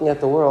way of looking at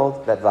the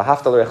world that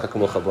V'ahavta l'recha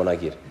kamocha bo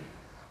nagir.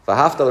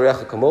 V'ahavta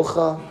l'recha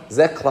kamocha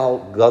ze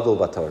klal gadol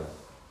b'Torah.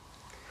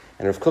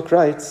 And Rav Kook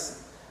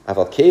writes,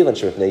 Aval kevan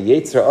shemipnei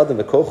yetzer adam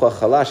v'kocha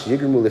chalash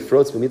yigrimu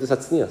lifrotz b'midas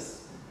hatznius.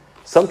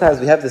 Sometimes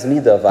we have this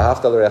midah of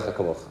V'ahavta l'recha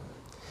kamocha.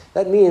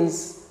 That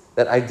means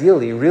that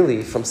ideally,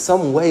 really, from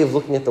some way of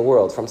looking at the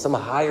world, from some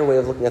higher way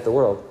of looking at the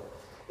world,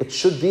 it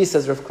should be,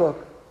 says Rav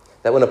Kook,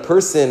 that when a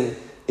person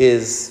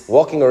is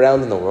walking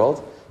around in the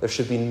world, there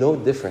should be no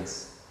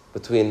difference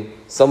between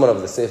someone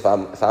of the, say, if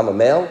I'm a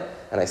male,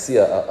 and I see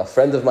a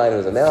friend of mine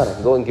who's a male, and I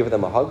can go and give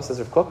them a hug, says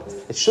Rav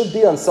Kook, it should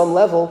be on some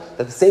level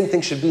that the same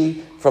thing should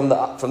be from the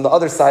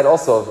other side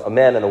also of a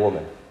man and a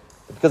woman.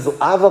 Because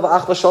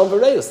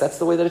that's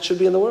the way that it should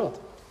be in the world.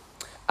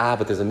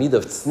 But there's a midah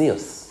of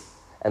tznius.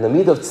 And the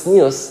midah of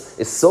tznius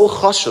is so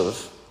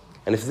chashuv,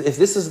 and if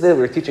this is there,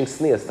 we're teaching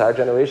tznius to our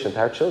generation, to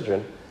our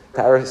children,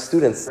 to our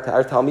students, to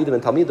our talmidim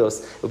and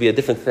talmidos, it will be a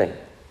different thing.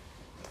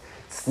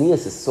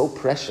 Tznius is so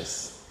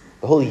precious.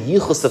 The whole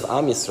yichus of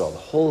Am Yisrael,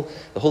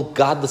 the whole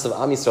godless of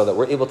Am Yisrael, that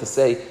we're able to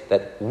say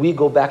that we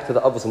go back to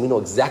the Avos and we know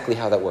exactly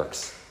how that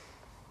works,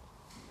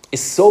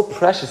 is so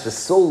precious, is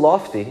so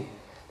lofty,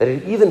 that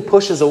it even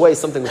pushes away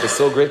something which is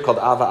so great called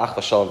Ava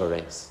Achva Shalom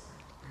V'Reis.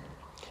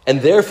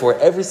 And therefore,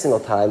 every single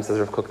time, says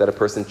Rav Kook, that a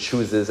person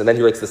chooses, and then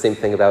he writes the same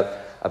thing about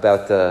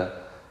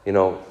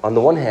on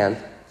the one hand,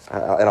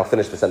 and I'll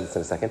finish the sentence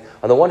in a second.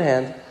 On the one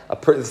hand,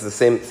 this is the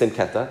same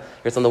keta.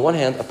 It's on the one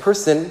hand, a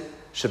person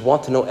should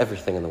want to know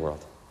everything in the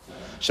world.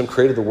 Hashem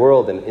created the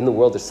world, and in the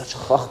world there's such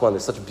chachma,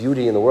 there's such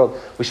beauty in the world.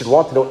 We should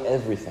want to know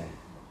everything,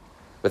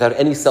 without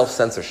any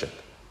self-censorship.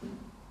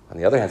 On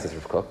the other hand, says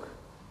Rav Kook,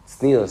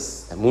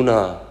 tznius,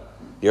 emunah,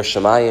 yiras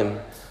shamayim,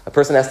 a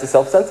person has to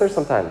self-censor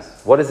sometimes.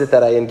 What is it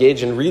that I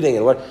engage in reading,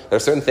 and there are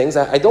certain things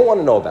I don't want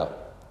to know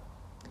about.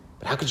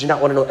 But how could you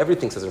not want to know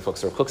everything, says Rav Kook?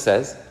 So Rav Kook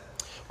says,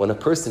 when a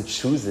person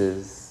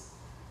chooses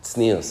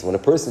tznius, when a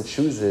person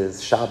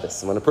chooses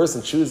Shabbos, when a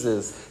person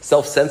chooses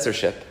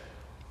self-censorship,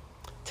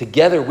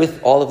 together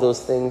with all of those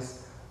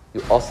things,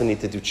 you also need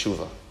to do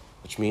tshuva,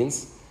 which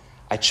means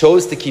I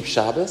chose to keep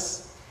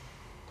Shabbos.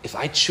 If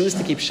I choose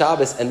to keep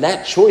Shabbos, and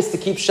that choice to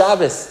keep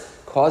Shabbos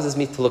causes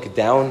me to look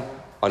down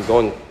on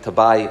going to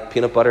buy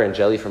peanut butter and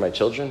jelly for my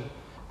children,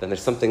 then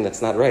there's something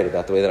that's not right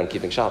about the way that I'm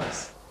keeping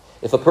Shabbos.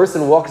 If a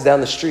person walks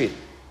down the street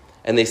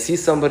and they see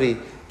somebody,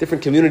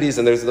 different communities,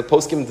 and there's the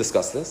poskim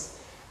discuss this,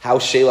 how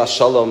sheila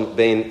shalom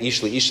bein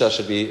ish li isha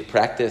should be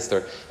practiced, or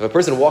if a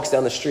person walks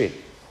down the street,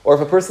 or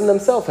if a person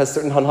themselves has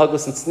certain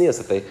hanhagos and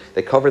tznius, that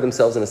they cover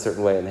themselves in a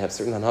certain way and they have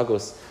certain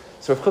hanhagos.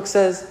 So Rav Kook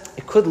says,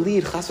 it could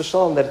lead, chas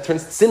v'shalom, that it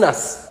turns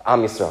tzinas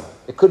Am Yisrael.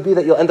 It could be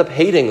that you'll end up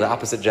hating the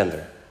opposite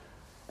gender.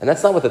 And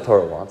that's not what the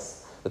Torah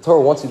wants. The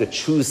Torah wants you to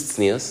choose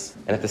tznius,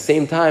 and at the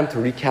same time to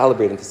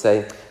recalibrate and to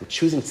say, I'm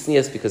choosing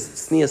tznius because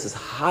tznius is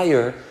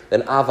higher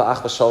than ava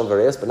ach v'shalom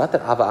v'reis, but not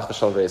that ava ach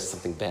v'shalom v'reis is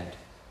something bad.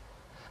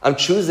 I'm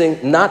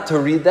choosing not to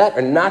read that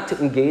or not to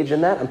engage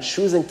in that. I'm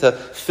choosing to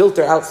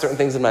filter out certain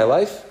things in my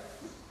life,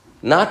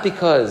 not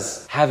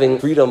because having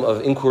freedom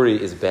of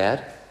inquiry is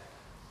bad,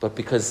 but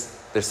because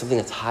there's something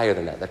that's higher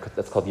than that.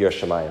 That's called Yiras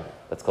Shamayim.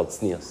 That's called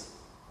tznius.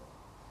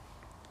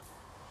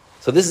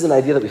 So this is an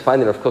idea that we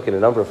find in Rav Kook in a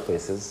number of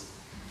places.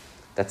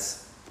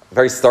 That's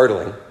very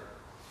startling,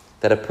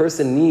 that a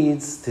person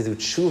needs to do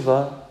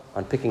tshuva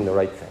on picking the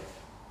right thing.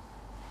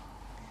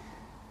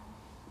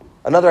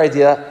 Another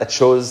idea that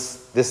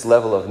shows this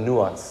level of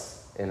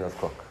nuance in Rav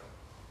Kook.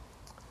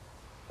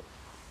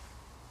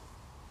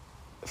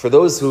 For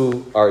those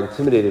who are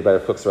intimidated by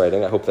Rav Kook's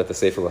writing, I hope that the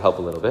Sefer will help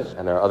a little bit,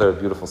 and there are other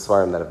beautiful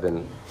svarim that have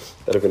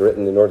been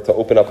written in order to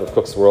open up Rav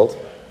Kook's world.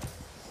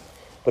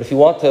 But if you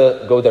want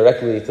to go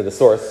directly to the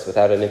source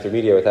without an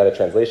intermediary, without a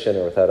translation,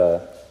 or without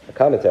a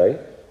commentary,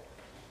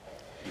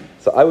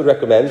 so I would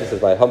recommend, this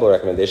is my humble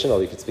recommendation,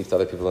 although you could speak to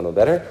other people who know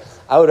better,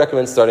 I would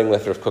recommend starting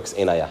with Rav Kook's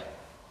Ein Hayah.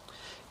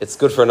 It's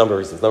good for a number of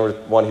reasons. Number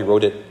one, he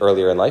wrote it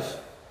earlier in life.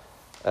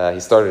 He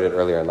started it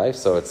earlier in life,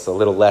 so it's a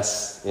little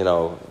less,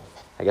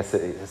 I guess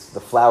the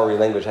flowery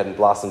language hadn't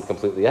blossomed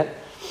completely yet,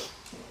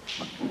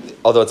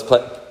 although it's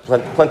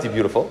plenty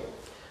beautiful.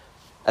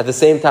 At the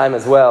same time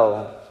as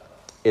well,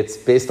 it's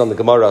based on the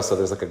Gemara, so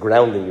there's like a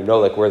grounding,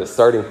 where the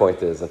starting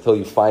point is. Until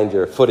you find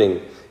your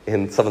footing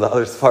in some of the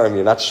other Sfarim,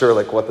 you're not sure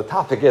what the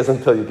topic is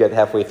until you get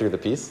halfway through the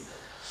piece.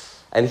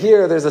 And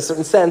here, there's a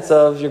certain sense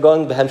of you're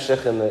going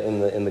behemshech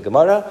in the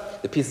Gemara.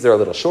 The pieces are a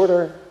little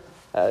shorter.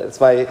 It's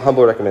my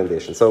humble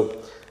recommendation.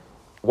 So,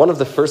 one of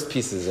the first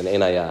pieces in Ein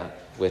Hayah,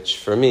 which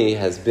for me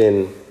has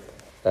been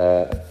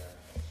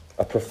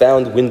a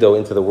profound window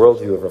into the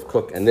worldview of Rav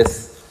Kook and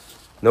this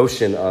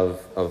notion of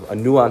a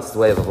nuanced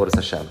way of Avodas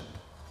Hashem,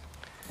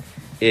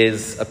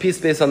 is a piece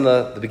based on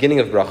the beginning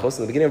of Brachos.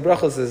 And the beginning of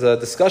Brachos is a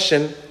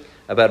discussion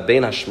about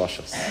Bein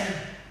Hashmashos.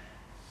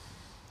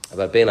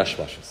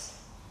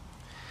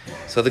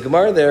 So the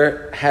Gemara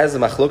there has a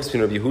machlokes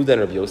between Rabbi Yehuda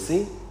and Rabbi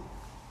Yossi.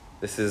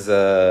 This is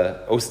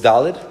Os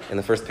Daled in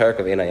the first parak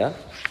of Ein Hayah,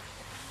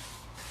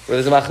 where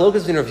there's a machlokes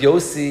between Rabbi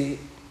Yossi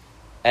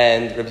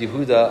and Rabbi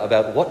Yehuda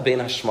about what Bein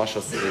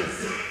Hashmashos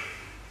is.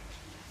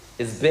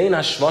 Is Bein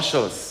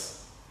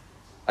Hashmashos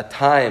a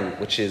time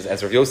which is,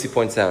 as Rabbi Yossi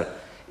points out,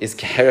 is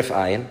keheref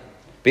ayin?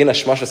 Bein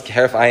Hashmashos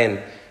keheref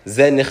ayin,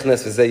 ze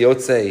nichnes v'ze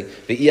yotzei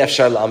v'i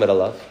afshar la'amed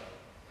alav.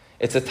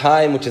 It's a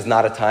time which is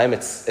not a time.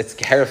 It's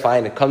keheref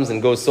ayin. It comes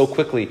and goes so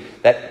quickly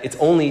that it's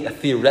only a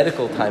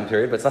theoretical time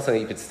period, but it's not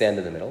something you could stand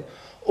in the middle.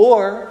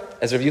 Or,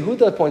 as Rabbi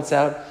Yehuda points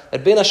out,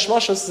 that Bein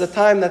Hashmashos is a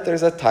time that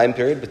there's a time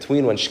period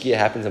between when Shkia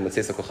happens and when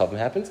Tzeis HaKochavim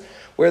happens,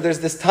 where there's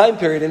this time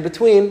period in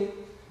between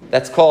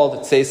that's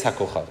called Tzeis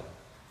HaKochavim.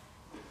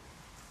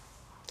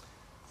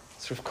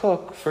 So Rav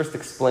Kook first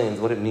explains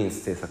what it means,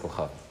 Tzeis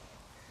HaKochavim.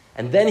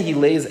 And then he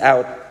lays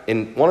out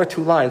in one or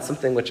two lines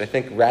something which I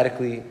think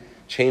radically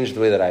changed the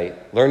way that I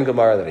learn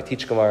Gemara, that I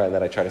teach Gemara, and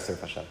that I try to serve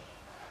Hashem.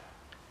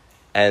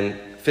 And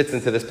fits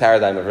into this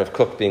paradigm of Rav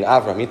Kook being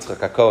Avram, Yitzchak,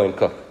 Yaakov, and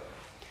Kook.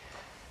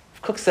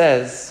 Rav Kook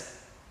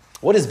says,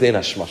 what is Bein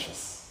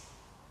Hashmashos?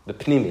 The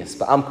Pnimius,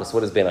 Ba'amkus,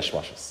 what is Bein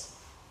Hashmashos?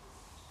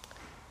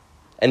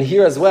 And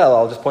here as well,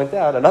 I'll just point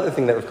out, another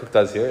thing that Rav Kook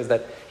does here is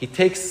that he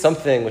takes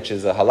something which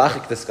is a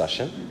halachic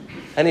discussion,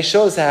 and he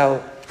shows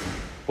how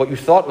what you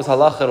thought was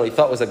halacha and what you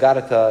thought was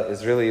agarata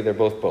is really, they're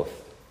both.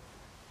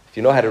 If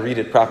you know how to read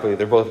it properly,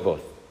 they're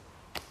both.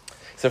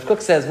 So Rav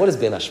Kook says, what is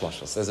Bein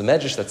Hashmashos? There's a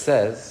medrash that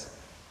says,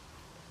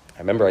 I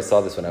remember I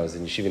saw this when I was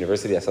in Yeshiva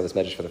University, I saw this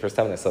medrash for the first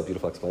time, and I saw a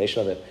beautiful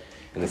explanation of it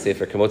in the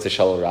Sefer Kemotze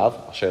Shalom Rav.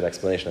 I'll share the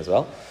explanation as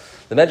well.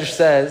 The medrash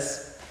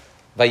says,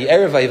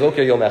 Vayerev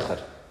vayivoker yom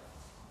echad.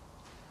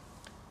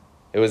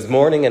 It was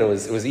morning and it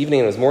was evening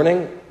and it was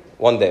morning,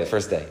 one day, the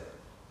first day.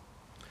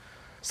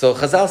 So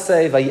Chazal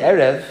say,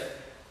 Vayerev,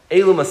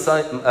 Elu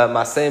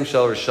Maseim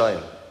Shel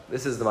Rishayim.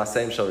 This is the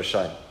Maseim Shel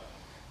Rishayim.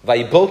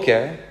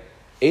 Vayiboker,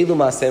 Elu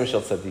Maseim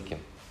Shel Tzadikim.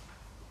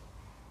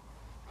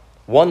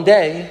 One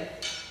day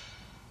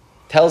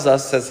tells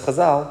us, says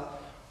Chazal,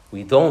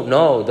 we don't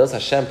know, does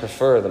Hashem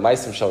prefer the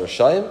Maseim Shel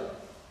Rishayim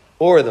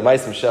or the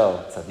Maseim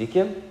Shel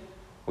Tzadikim?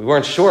 We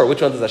weren't sure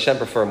which one does Hashem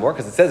prefer more,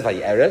 because it says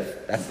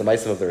Vayerev, that's the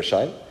Maseim of the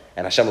Rishayim,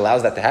 and Hashem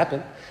allows that to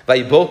happen.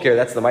 Vayiboker,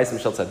 that's the Maseim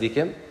Shel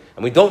Tzadikim,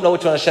 and we don't know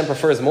which one Hashem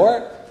prefers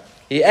more.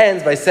 He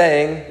ends by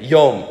saying,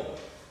 Yom,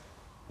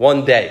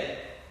 one day,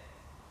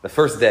 the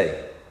first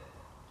day.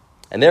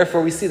 And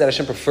therefore we see that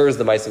Hashem prefers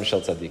the Maseim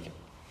Shel Tzadikim.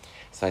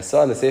 So I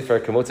saw in the Sefer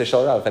Kemotze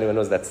Shalom Rav, if anyone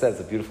knows that says,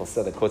 a beautiful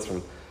set that quotes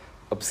from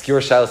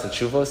obscure Shalos and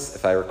Shuvos.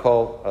 If I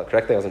recall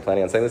correctly, I wasn't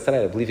planning on saying this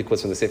tonight, I believe he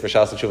quotes from the Sefer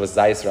Shalos and Shuvos,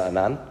 Zayis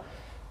Ra'anan.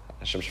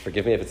 Hashem should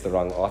forgive me if it's the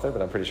wrong author,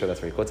 but I'm pretty sure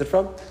that's where he quotes it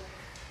from.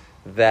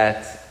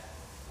 That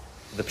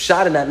the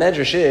pshat in that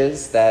medrash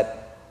is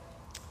that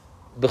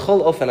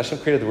B'chol Ofen, Hashem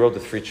created the world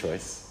with free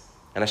choice.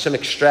 And Hashem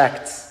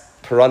extracts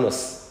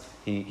paranus.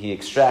 He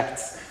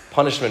extracts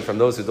punishment from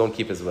those who don't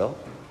keep His will.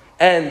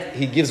 And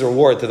He gives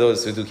reward to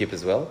those who do keep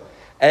His will.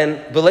 And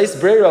B'leis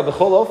Breira,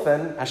 B'chol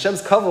Ofen,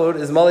 Hashem's kavod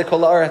is Malei Kol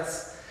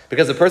Haaretz.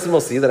 Because a person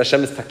will see that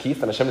Hashem is Takif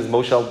and Hashem is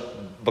Moshel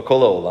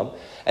B'kol Olam.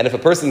 And if a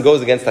person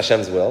goes against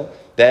Hashem's will,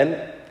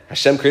 then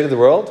Hashem created the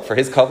world for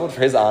His kavod,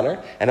 for His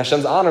honor, and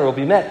Hashem's honor will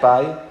be met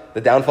by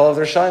the downfall of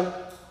the Rishaim.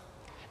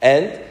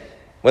 And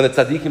when the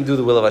tzaddikim do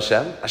the will of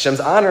Hashem, Hashem's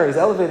honor is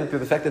elevated through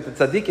the fact that the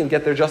tzaddikim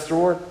get their just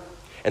reward.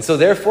 And so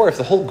therefore, if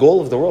the whole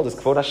goal of the world is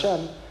kvod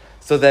Hashem,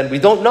 so then we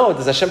don't know,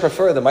 does Hashem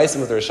prefer the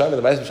ma'asim of the Rishaim or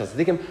the ma'asim of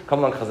the tzaddikim? Come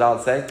along Chazal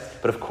and say,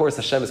 but of course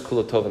Hashem is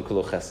kulo tov and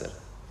kulo chesed.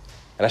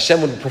 And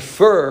Hashem would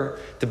prefer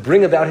to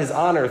bring about His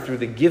honor through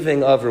the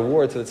giving of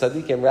reward to the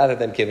tzaddikim rather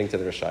than giving to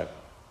the Rishaim.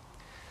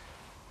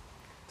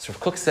 So Rav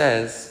Kook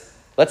says,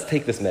 let's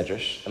take this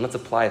medrash and let's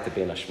apply it to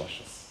Bein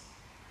Hashmashos.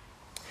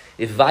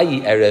 If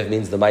Vayi Erev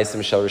means the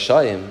ma'asim shel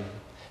Rishaim,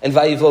 and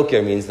Vayi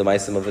Voker means the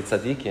ma'asim of the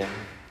tzaddikim,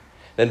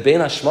 then Bein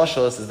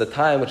Hashmashos is the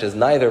time which is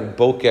neither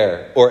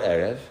Boker or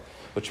Erev,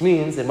 which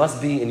means it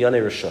must be in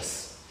Yonei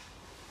Rishus.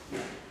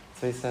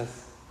 That's what he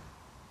says.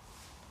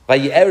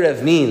 Vayi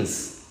Erev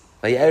means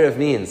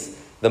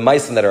the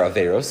ma'asim that are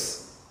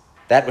Averos,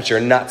 that which you're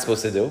not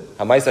supposed to do,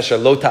 HaMa'is Asher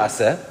Lo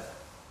Ta'aseh,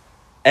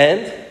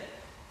 and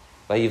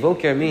Vayi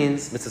Voker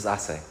means Mitzvahs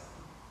Aseh,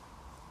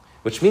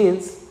 which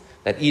means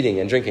that eating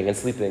and drinking and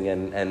sleeping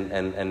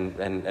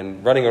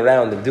and running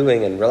around and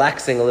doing and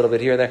relaxing a little bit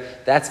here and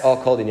there, that's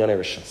all called in Yonei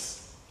Rishus.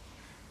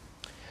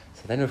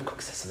 So then Rav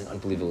Kook says something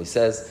unbelievable. He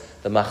says,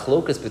 the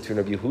machlokas between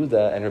Rabbi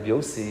Yehuda and Rabbi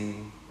Yossi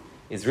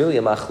is really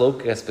a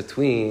machlokas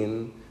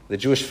between the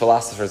Jewish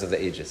philosophers of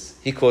the ages.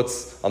 He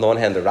quotes, on the one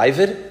hand, the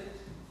Ravid,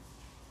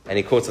 and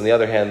he quotes, on the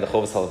other hand, the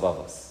Chovos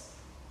HaLevavos.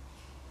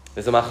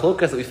 There's a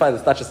machlokas that we find,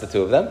 it's not just the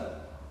two of them.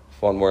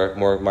 If one more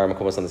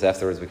Makomos on this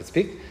afterwards, we could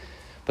speak.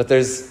 But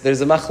there's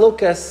a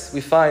machlokas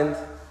we find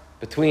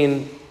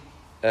between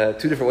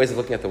two different ways of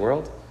looking at the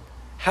world.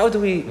 How do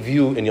we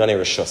view in Yonei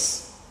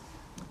Rishus?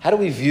 How do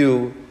we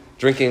view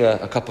drinking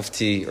a cup of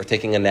tea or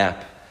taking a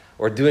nap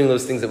or doing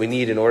those things that we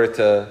need in order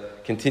to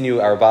continue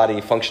our body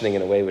functioning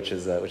in a way which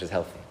is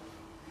healthy?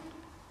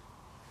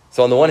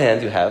 So on the one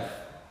hand, you have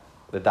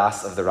the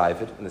Das of the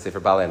Ravid in the Sefer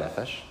Balei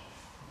Nefesh,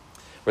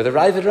 where the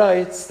Ravid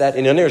writes that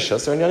in Yonei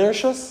Rishus or in Yonei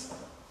Rishus,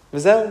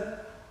 v'zeu.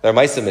 There are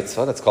Ma'aseh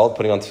Mitzvah, that's called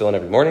putting on tefillin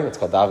every morning, that's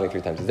called davening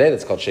 3 times a day,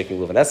 that's called shaking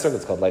luv and esrog,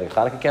 that's called lighting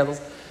Chanukah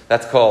candles,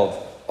 that's called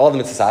all the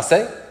mitzvahs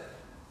aseh.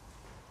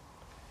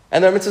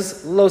 And there are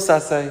mitzvahs lo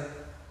saseh,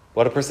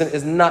 what a person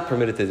is not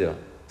permitted to do.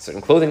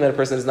 Certain clothing that a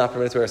person is not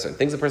permitted to wear, certain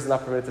things a person is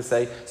not permitted to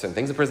say, certain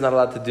things a person is not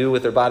allowed to do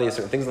with their body,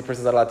 certain things a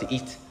person is not allowed to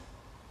eat.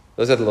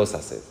 Those are the lo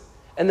sasehs.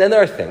 And then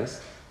there are things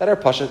that are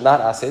pashut,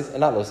 not asehs and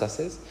not lo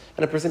sasehs,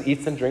 and a person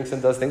eats and drinks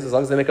and does things as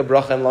long as they make a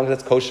bracha and as long as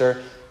it's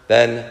kosher,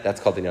 then that's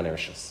called the Yonei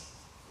Rishus.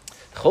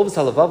 Chovos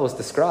HaLevavos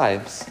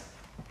describes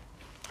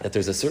that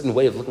there's a certain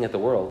way of looking at the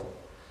world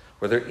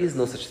where there is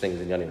no such thing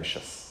as in Yonei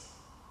Rishus.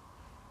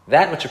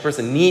 That which a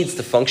person needs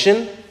to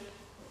function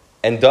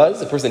and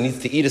does, a person needs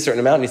to eat a certain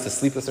amount, needs to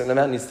sleep a certain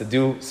amount, needs to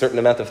do a certain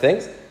amount of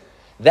things,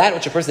 that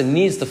which a person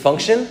needs to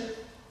function,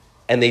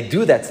 and they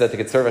do that so that they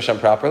could serve Hashem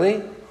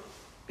properly,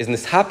 is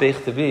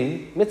nishapich to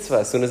be mitzvah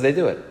as soon as they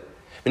do it.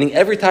 Meaning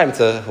every time, it's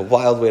a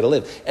wild way to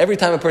live, every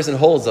time a person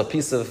holds a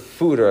piece of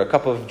food or a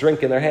cup of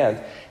drink in their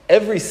hand,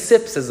 every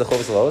sip, says the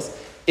Chovos HaLevavos,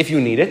 if you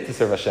need it to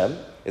serve Hashem,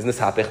 is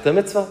nishapich to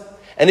mitzvah.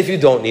 And if you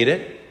don't need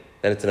it,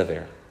 then it's an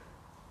avera.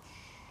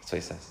 That's what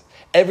he says.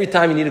 Every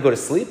time you need to go to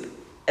sleep,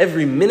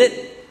 every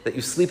minute that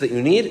you sleep that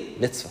you need,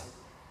 mitzvah.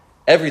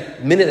 Every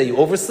minute that you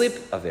oversleep,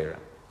 avera.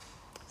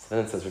 So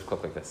then it says Rav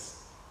Kook like this.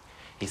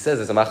 He says,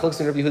 there's a machlokes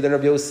between Rabbi Yehuda and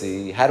Rabbi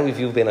Yossi. How do we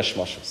view Bein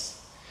Hashmashos?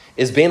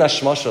 Is Bein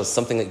Hashmashos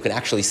something that you can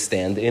actually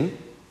stand in,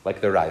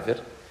 like the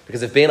Ravid?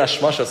 Because if Bein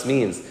Hashmashos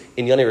means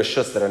in Yonei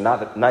Rishus that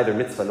are neither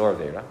mitzvah nor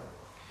avera,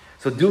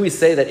 so do we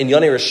say that in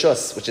Yonei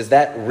Rishus, which is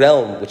that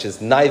realm which is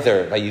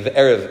neither Vayi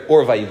Erev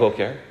or Vayi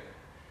Boker,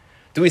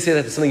 do we say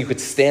that it's something you could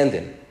stand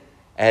in?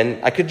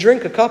 And I could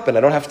drink a cup and I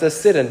don't have to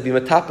sit and be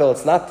metapel.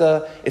 It's not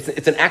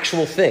it's an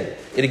actual thing.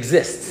 It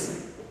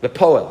exists. The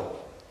poel.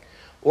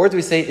 Or do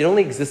we say it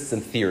only exists in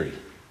theory?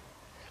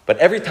 But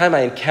every time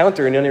I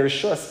encounter in Yonei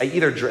Rishus,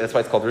 that's why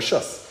it's called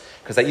Rishus.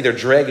 Because I either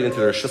drag it into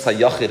the Rishus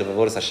HaYachid of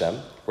Avodas Hashem,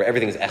 where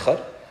everything is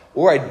echad,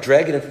 or I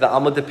drag it into the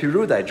Amud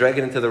Piruda, I drag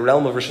it into the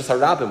realm of Rishus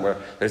HaRabim, where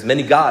there's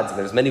many gods and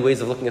there's many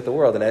ways of looking at the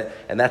world,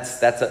 and that's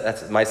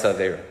Maisa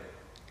Avera.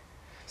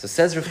 So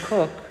says Rav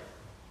Kook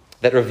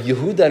that Rav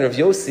Yehuda and Rav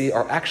Yossi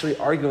are actually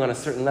arguing on a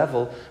certain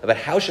level about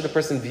how should a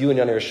person view in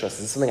Yonei Rishus. Is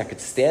this something I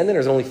could stand in, or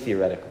is it only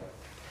theoretical?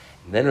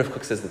 And then Rav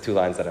Kook says the two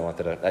lines that I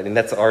wanted to, I mean,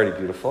 that's already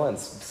beautiful and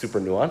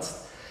super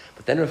nuanced.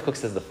 But then Rav Kook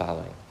says the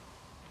following.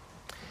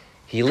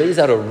 He lays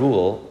out a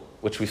rule,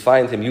 which we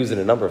find him use in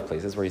a number of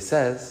places, where he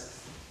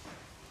says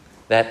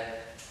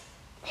that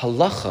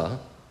halacha,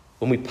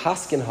 when we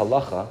paskin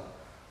halacha,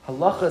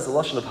 halacha is a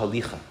lashon of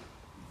halicha.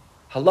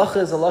 Halacha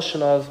is a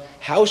lashon of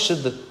how should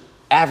the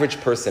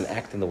average person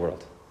act in the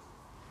world.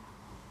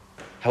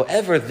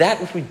 However, that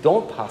which we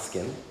don't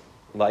paskin,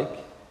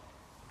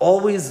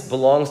 always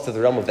belongs to the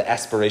realm of the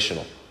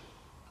aspirational.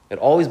 It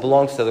always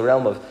belongs to the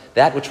realm of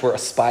that which we're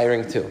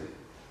aspiring to.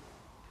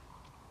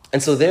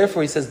 And so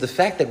therefore, he says, the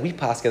fact that we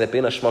paskin that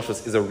Bein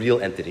Hashmashos is a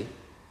real entity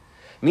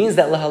means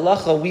that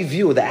lahalacha, we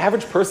view the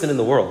average person in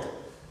the world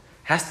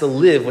has to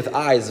live with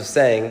eyes of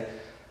saying,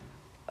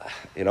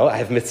 I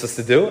have mitzvahs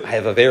to do, I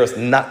have averos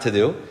not to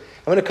do.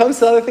 And when it comes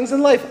to other things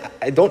in life,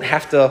 I don't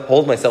have to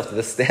hold myself to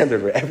this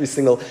standard where every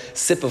single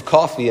sip of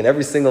coffee and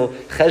every single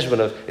cheshbon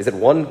of, is it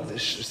 1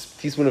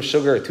 teaspoon of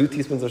sugar or 2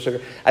 teaspoons of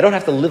sugar? I don't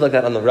have to live like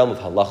that on the realm of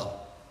halacha.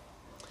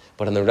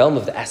 But in the realm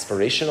of the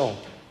aspirational,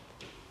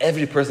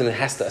 every person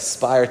has to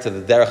aspire to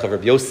the derech of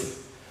Rabbi Yossi,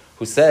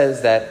 who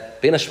says that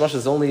Bein Hashmashos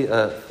is only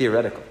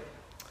theoretical.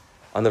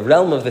 On the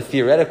realm of the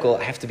theoretical,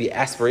 I have to be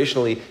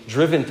aspirationally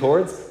driven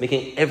towards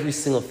making every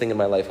single thing in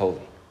my life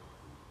holy.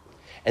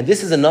 And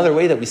this is another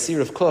way that we see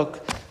Rav Kook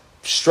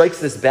strikes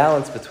this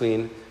balance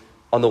between,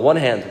 on the one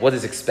hand, what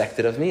is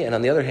expected of me, and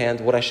on the other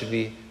hand, what I should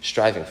be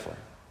striving for.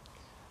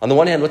 On the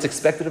one hand, what's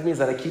expected of me is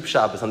that I keep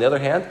Shabbos. On the other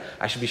hand,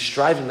 I should be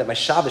striving that my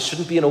Shabbos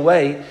shouldn't be in a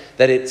way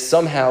that it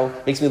somehow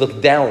makes me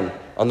look down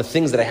on the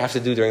things that I have to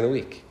do during the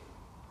week.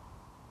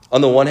 On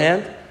the one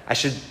hand, I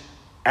should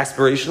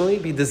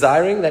aspirationally be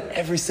desiring that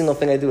every single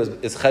thing I do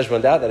is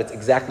cheshboned out, that it's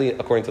exactly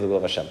according to the will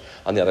of Hashem.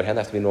 On the other hand,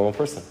 I have to be a normal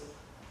person.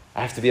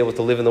 I have to be able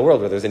to live in the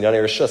world where there's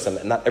inyanei reshus,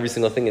 and not every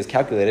single thing is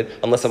calculated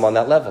unless I'm on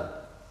that level.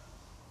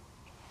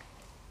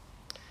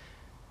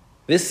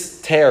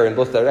 This tear in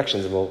both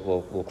directions, and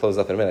we'll close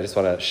up in a minute. I just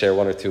want to share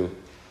one or two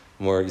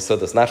more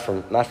yisodos, not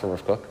from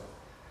Rav Kook.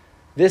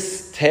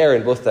 This tear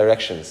in both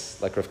directions,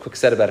 like Rav Kook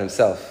said about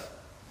himself,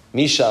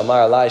 Misha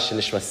amar alai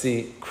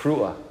shenishmasi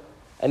krua.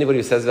 Anybody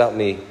who says about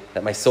me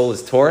that my soul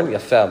is torn,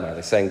 yafeh amar,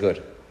 they're saying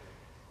good.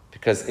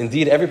 Because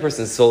indeed, every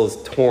person's soul is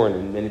torn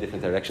in many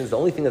different directions. The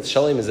only thing that's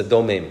shalem is a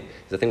domem,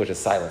 is the thing which is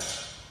silent.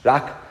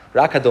 Rak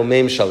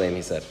ha-domem shalem,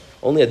 he said.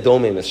 Only a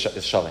domem is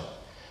shalem.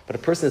 But a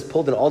person is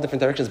pulled in all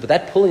different directions. But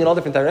that pulling in all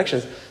different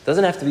directions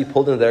doesn't have to be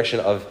pulled in the direction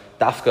of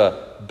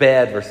dafka,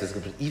 bad versus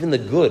good. Even the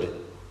good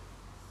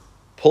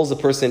pulls a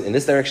person in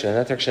this direction and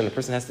that direction. A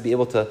person has to be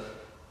able to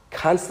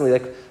constantly,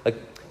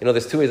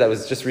 there's 2 ways. I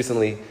was just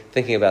recently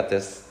thinking about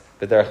this.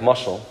 The derech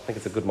mashal, I think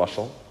it's a good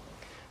mashal.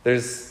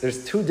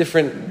 There's 2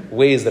 different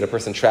ways that a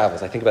person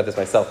travels. I think about this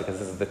myself because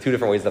this is the 2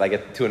 different ways that I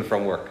get to and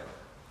from work.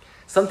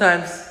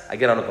 Sometimes I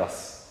get on a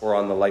bus or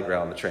on the light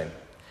rail on the train.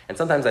 And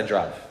sometimes I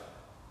drive.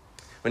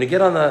 When you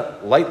get on the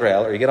light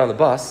rail or you get on the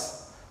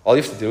bus, all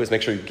you have to do is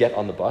make sure you get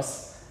on the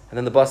bus, and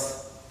then the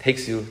bus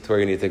takes you to where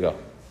you need to go.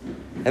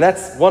 And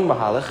that's one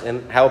mahalach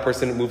in how a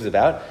person moves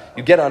about.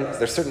 You get on,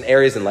 there's certain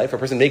areas in life where a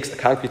person makes a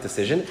concrete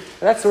decision, and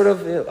that's sort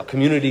of a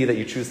community that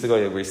you choose to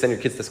go to, where you send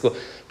your kids to school.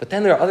 But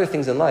then there are other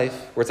things in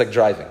life where it's like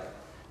driving.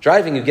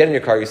 Driving, you get in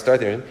your car, you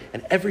start there,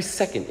 and every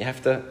second you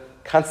have to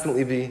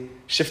constantly be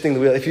shifting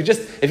the wheel. If you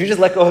just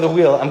let go of the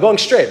wheel, I'm going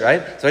straight,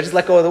 right? So I just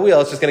let go of the wheel,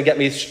 it's just going to get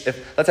me,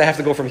 let's say I have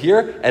to go from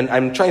here, and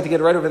I'm trying to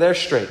get right over there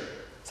straight.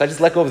 So I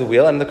just let go of the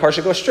wheel, and the car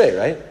should go straight,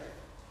 right?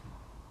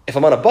 If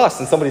I'm on a bus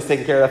and somebody's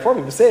taking care of that for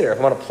me, Beseder. If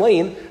I'm on a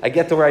plane, I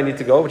get to where I need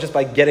to go just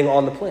by getting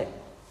on the plane.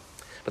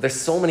 But there's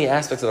so many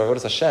aspects of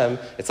Avodas Hashem,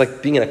 it's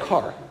like being in a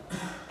car.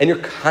 And you're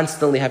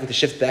constantly having to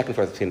shift back and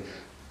forth between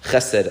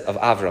chesed of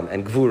Avram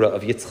and gvura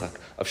of Yitzchak,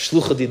 of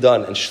shlucha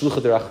didan and shlucha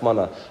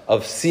derachmana,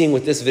 of seeing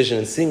with this vision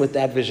and seeing with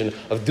that vision,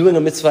 of doing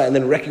a mitzvah and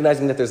then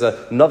recognizing that there's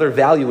another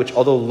value which,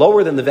 although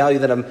lower than the value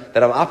that I'm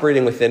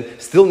operating within,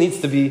 still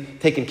needs to be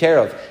taken care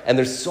of. And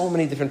there's so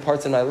many different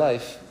parts in my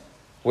life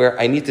where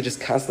I need to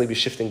just constantly be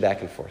shifting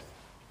back and forth.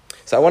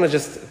 So I want to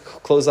just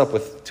close up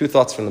with 2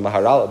 thoughts from the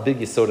Maharal, a big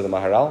yesod of the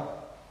Maharal,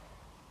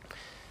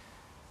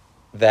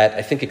 that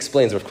I think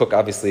explains Rav Kook,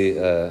 obviously,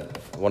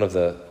 one of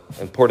the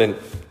important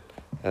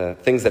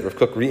things that Rav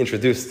Kook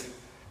reintroduced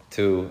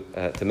to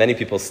many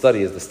people's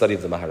study is the study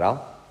of the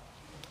Maharal.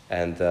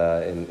 And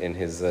in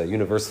his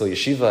universal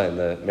yeshiva, in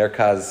the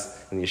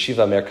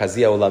yeshiva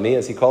Merkazia Olami,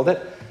 as he called it,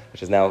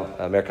 which is now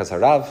Merkaz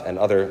Harav, and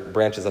other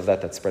branches of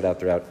that spread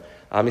out throughout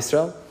Am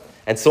Yisrael.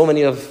 And so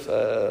many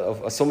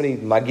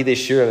Magidei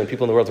Shirim and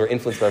people in the world who are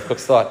influenced by Rav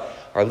Kook's thought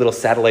are little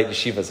satellite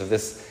yeshivas of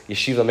this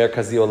yeshiva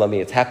Merkazi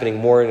Olami. It's happening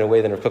more in a way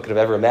than Rav Kook could have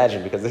ever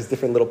imagined because there's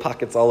different little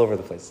pockets all over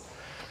the place.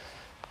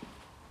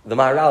 The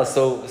Maharal is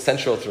so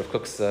central to Rav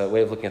Kook's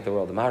way of looking at the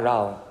world. The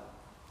Maharal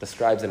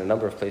describes in a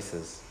number of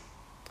places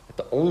that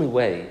the only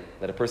way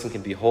that a person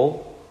can be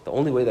whole, the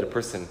only way that a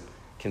person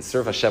can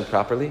serve Hashem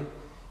properly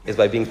is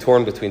by being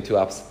torn between 2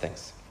 opposite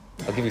things.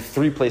 I'll give you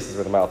 3 places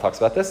where the Maharal talks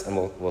about this, and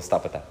we'll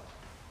stop at that.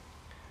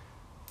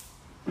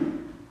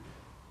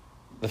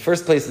 The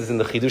first place is in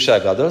the Chidusha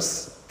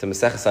Agados, to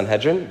Mesech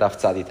Sanhedrin, Daf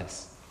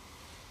Tzadites.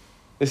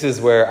 This is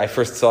where I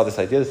first saw this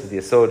idea. This is the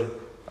Yesod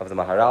of the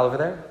Maharal over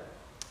there,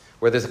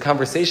 where there's a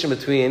conversation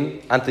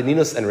between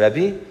Antoninus and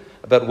Rebbe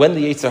about when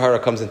the Yetzer Hara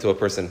comes into a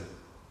person.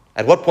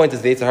 At what point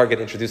does the Yetzer Hara get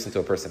introduced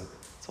into a person?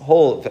 It's a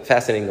whole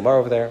fascinating Gemara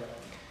over there.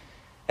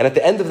 And at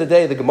the end of the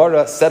day, the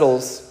Gemara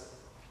settles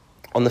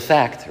on the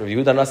fact, Rav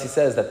Yehuda Nasi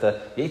says that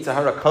the Yetzer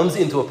Hara comes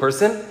into a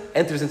person,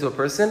 enters into a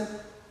person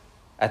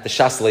at the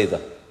Shas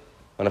Leida,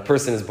 when a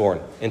person is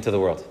born into the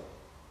world.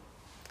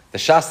 The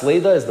Shas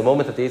Leida is the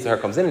moment that the Yetzer Hara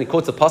comes in, and he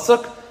quotes a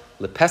pasuk,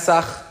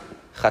 LePesach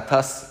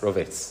Chatas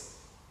Rovetz.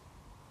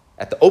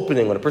 at the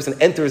opening, when a person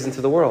enters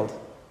into the world,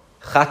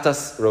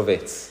 chatas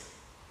rovetz.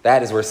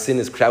 That is where sin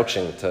is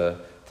crouching to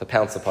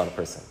pounce upon a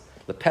person.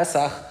 The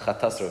Pesach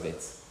chatas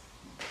rovetz.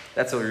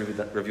 That's what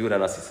Rav Yehuda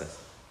Nasi says.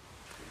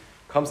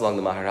 Comes along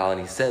the Maharal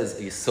and he says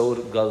a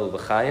Yisod Gadol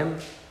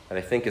B'chaim that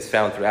I think is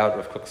found throughout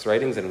Rav Kook's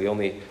writings, and we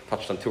only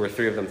touched on 2 or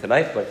 3 of them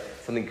tonight, but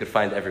something you could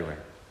find everywhere.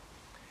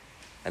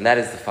 And that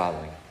is the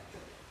following.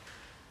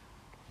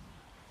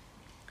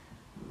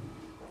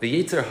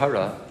 The Yetzer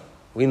Hara,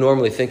 we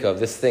normally think of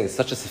this thing,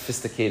 such a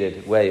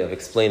sophisticated way of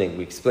explaining.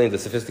 We explained the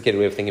sophisticated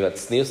way of thinking about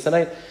tznius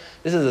tonight.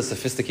 This is a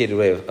sophisticated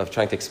way of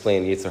trying to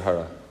explain Yetzer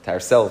Hara to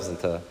ourselves and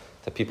to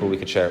people we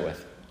could share it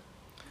with.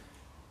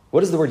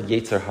 What does the word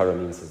Yetzer Hara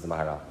mean, says the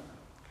Maharal?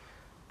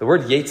 The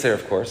word Yetzer,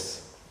 of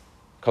course,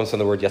 comes from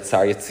the word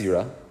Yatzar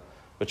Yetzira,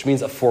 which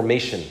means a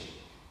formation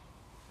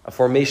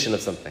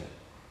of something.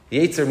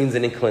 Yetzer means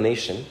an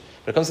inclination,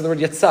 but it comes from the word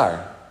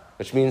Yatzar,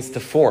 which means to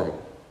form.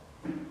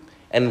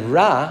 And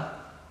Ra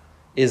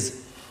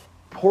is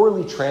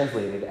poorly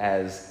translated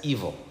as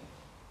evil.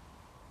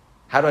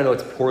 How do I know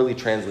it's poorly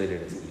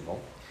translated as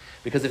evil?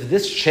 Because if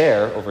this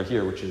chair over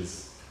here, which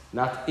is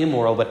not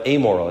immoral but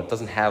amoral, it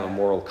doesn't have a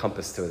moral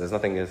compass to it, there's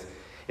nothing.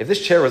 If this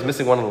chair was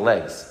missing one of the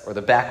legs, or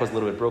the back was a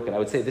little bit broken, I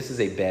would say this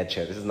is a bad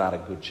chair. This is not a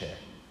good chair.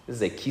 This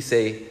is a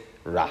kisei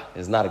ra.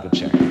 It's not a good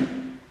chair.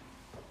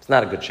 It's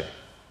not a good chair.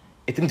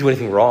 It didn't do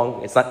anything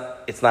wrong. It's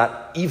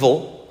not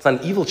evil. It's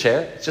not an evil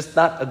chair. It's just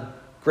not a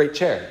great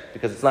chair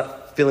because it's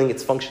not filling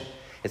its function.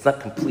 It's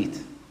not complete.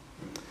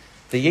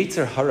 The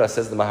Yetzer Hara,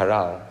 says the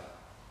Maharal,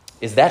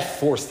 is that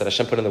force that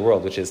Hashem put in the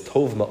world, which is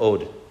Tov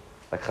Ma'od,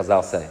 like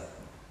Chazal say.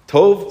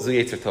 Tov zu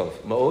Yetzer Tov.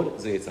 Ma'od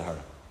zu Yetzer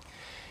Hara.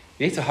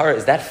 Yetzer Hara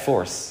is that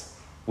force,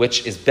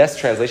 which is best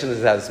translation.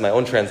 This is my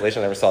own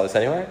translation. I never saw this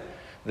anywhere.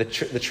 The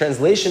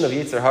translation of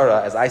Yetzer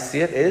Hara, as I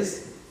see it,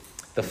 is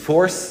the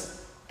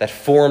force that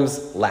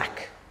forms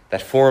lack,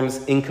 that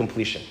forms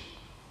incompletion.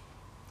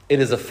 It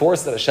is a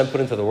force that Hashem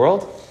put into the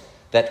world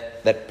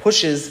that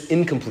pushes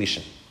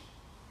incompletion.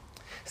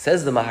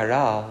 Says the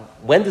Maharal,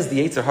 when does the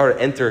Yetzer Hara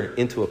enter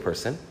into a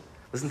person?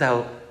 Listen to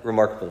how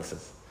remarkable this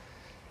is.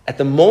 At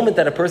the moment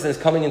that a person is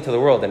coming into the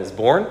world and is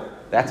born,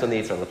 that's when the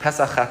Yetzer Hara, the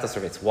Pesach Chatas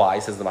Rovetz. Why,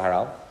 says the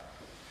Maharal?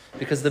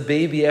 Because the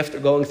baby, after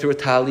going through a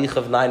talich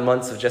of 9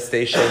 months of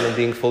gestation and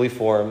being fully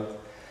formed,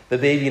 the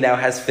baby now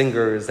has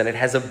fingers, and it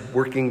has a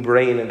working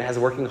brain, and it has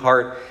a working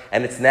heart,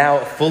 and it's now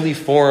a fully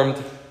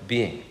formed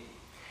being.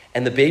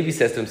 And the baby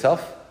says to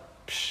himself,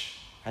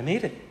 I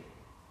made it.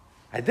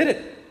 I did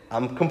it.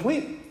 I'm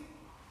complete.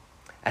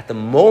 At the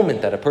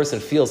moment that a person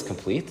feels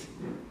complete,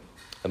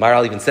 the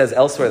Maharal even says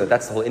elsewhere that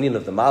that's the whole Indian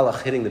of the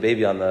malach hitting the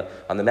baby on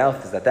the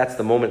mouth, is that's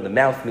the moment. The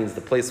mouth means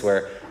the place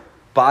where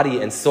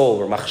body and soul,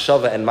 where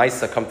machshava and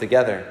maisa come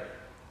together.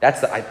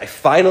 That's I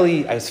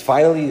was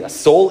finally a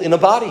soul in a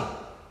body.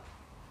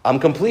 I'm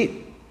complete.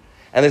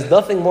 And there's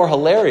nothing more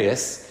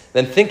hilarious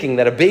than thinking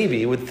that a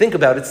baby would think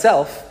about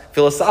itself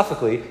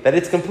philosophically that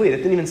it's complete. It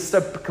didn't even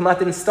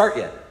start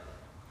yet.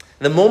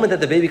 The moment that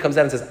the baby comes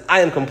out and says,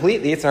 I am complete,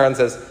 the Yetzer Hara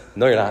says,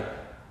 no, you're not.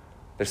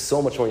 There's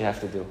so much more you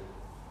have to do.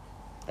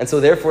 And so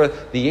therefore,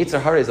 the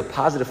Yetzer Hara is a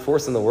positive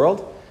force in the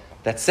world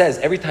that says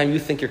every time you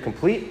think you're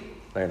complete,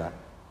 no, you're not.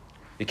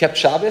 You kept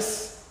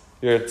Shabbos,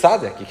 you're a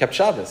tzaddik. You kept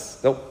Shabbos.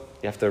 Nope,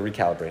 you have to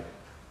recalibrate.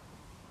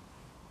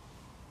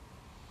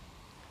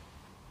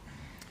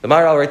 The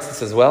Maharal writes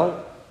this as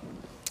well,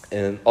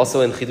 and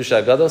also in Chidush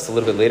HaGados, a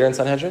little bit later in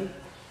Sanhedrin,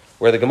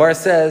 where the Gemara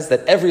says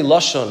that every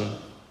lashon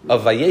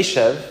of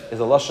Vayeshev is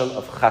a lashon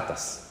of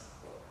Chatas.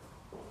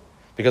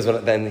 Because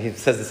then he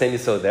says the same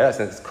yisod there, I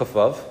think it's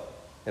Kufav,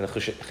 in the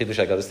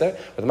Chidush HaGados there,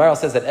 but the Maharal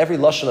says that every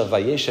lashon of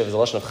Vayeshev is a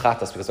lashon of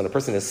Chatas, because when a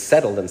person is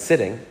settled and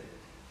sitting,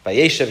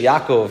 Vayeshev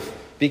Yaakov,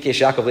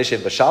 Bikesh Yaakov Leshev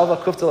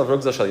Bashalva, Kuftel of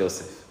Rugza Shal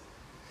Yosef.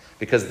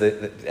 Because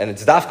and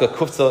it's Dafka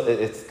Kuftel,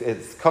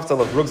 it's Kuftel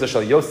of Rugza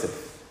Shal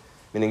Yosef.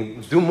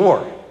 Meaning, do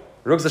more.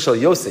 Rugza Shal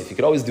Yosef, you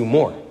could always do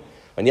more.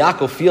 When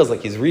Yaakov feels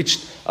like he's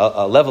reached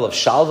a level of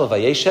Shalva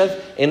Vayeshev,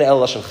 in El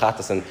Lashon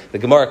Chatas, and the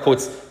Gemara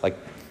quotes like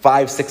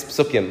 5-6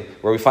 psukim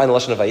where we find the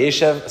Lashon of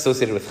Vayeshev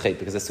associated with Chet,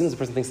 because as soon as the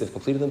person thinks they've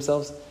completed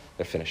themselves,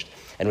 they're finished.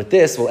 And with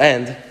this, we'll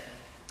end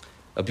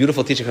a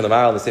beautiful teaching from the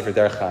Maharal in the Sefer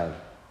Derech Chaim.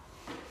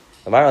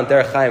 The Maharal on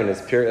Derech Chaim in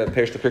his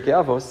Perish to Pirkei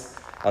Avos,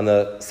 on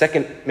the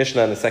second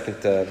Mishnah and the second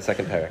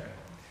parak.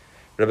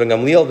 Rabbi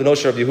Gamliel ben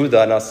Osher Rabbi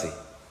Yehuda Anasi.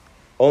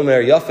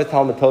 Omer Yafet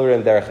Talmud Torah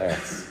and Derech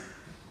Eretz.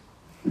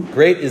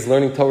 Great is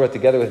learning Torah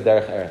together with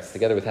Derech Eretz,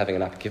 together with having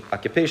an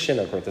occupation.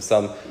 According to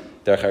some,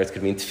 Derech Eretz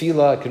could mean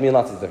tefillah, it could mean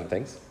lots of different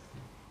things.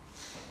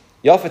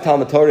 Yafet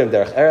Talmud Torah and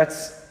Derech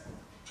Eretz.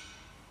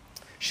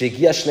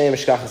 Shegiya Shnei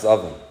Mishkachas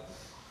Avon.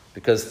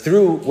 Because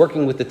through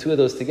working with the two of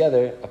those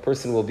together, a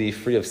person will be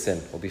free of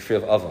sin, will be free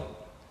of Avon.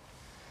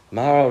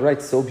 Maharal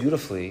writes so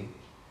beautifully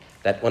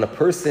that when a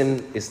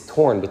person is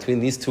torn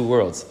between these two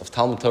worlds of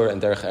Talmud Torah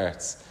and Derech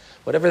Eretz,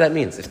 whatever that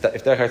means, if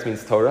Derech Eretz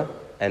means Torah,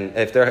 and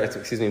if Derech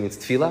Eretz, means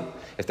tefillah,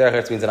 if Derech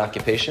Eretz means an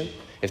occupation,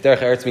 if Derech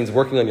Eretz means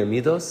working on your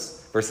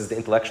midos versus the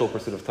intellectual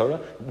pursuit of Torah,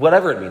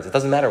 whatever it means, it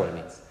doesn't matter what it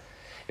means.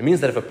 It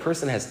means that if a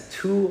person has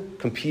two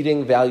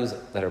competing values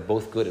that are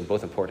both good and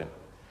both important,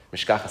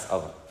 Mishkachas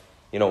Ava.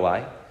 You know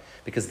why?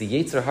 Because the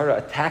Yetzer Hara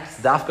attacks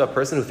dafka a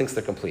person who thinks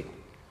they're complete.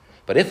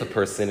 But if a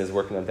person is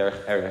working on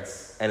Derech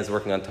Eretz and is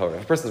working on Torah,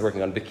 if a person is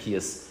working on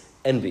Bikiyas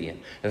and Biyin,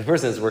 if a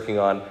person is working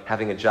on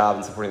having a job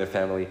and supporting their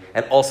family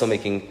and also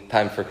making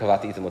time for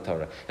Kavat Itim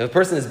Torah, if a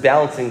person is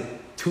balancing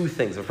two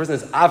things, if a person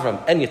is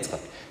Avram and Yitzchak,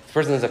 if a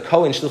person is a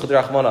Kohen, Shluchad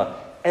Rachmana,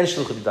 and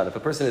Shluchad Yidan, if a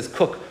person is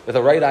cook with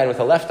a right eye and with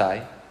a left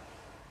eye,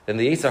 then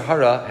the Yetzer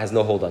Hara has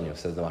no hold on you,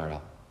 says the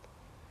Maharal.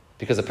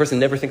 Because a person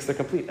never thinks they're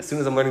complete. As soon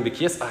as I'm learning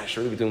Bikiyas, I should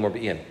really be doing more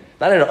Biyin.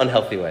 Not in an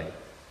unhealthy way.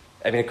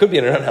 I mean, it could be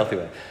in an unhealthy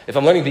way. If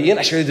I'm learning Biyin,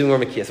 I should really be doing more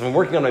Bikiyas. If I'm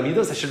working on my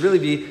Midos, I should really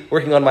be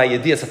working on my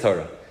Yediyas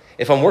HaTorah.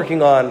 If I'm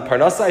working on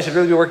Parnasa, I should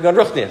really be working on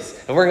Ruchnias.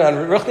 If I'm working on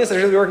Ruchnias, I should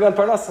really be working on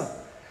Parnasa.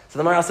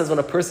 So the Maharal says when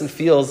a person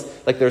feels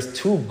like there's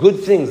two good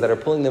things that are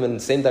pulling them in the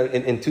same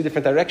in two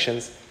different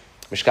directions,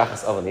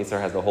 Mishkachas Ava, the Yetzer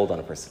Hara has no hold on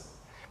a person.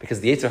 Because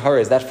the Yetzer Hara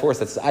is that force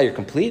that says, you're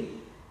complete.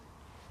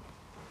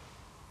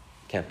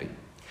 Can't be.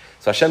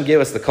 So Hashem gave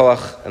us the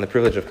koach and the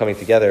privilege of coming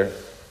together,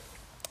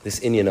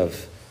 this inyan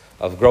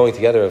of growing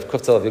together, of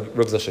Kuftzal, of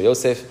Rugza Shel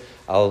Yosef.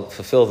 I'll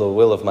fulfill the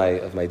will of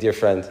my dear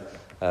friend,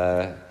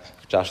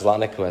 Josh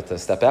Zlotnick, who had to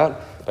step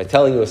out, by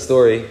telling you a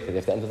story, because you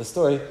have to end with a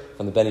story,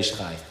 from the Ben Ish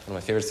Chai. One of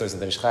my favorite stories in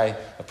Ben Ish Chai,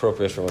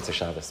 appropriate for Motzei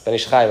Shabbos. Ben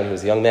Ish Chai, when he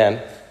was a young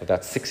man,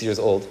 about 7 years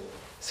old,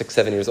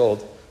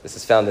 this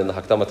is found in the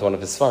Hakdama to one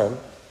of his Sfarim.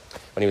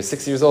 When he was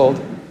 6 years old,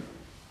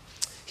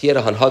 he had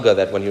a hanhaga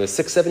that when he was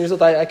 6, 7 years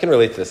old, I can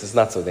relate to this, it's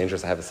not so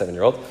dangerous, I have a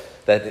 7-year-old,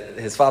 that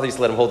his father used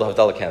to let him hold a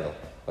Havdalah candle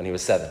when he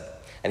was 7.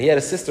 And he had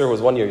a sister who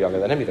was 1 year younger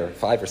than him, either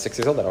 5 or 6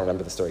 years old, I don't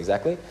remember the story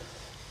exactly.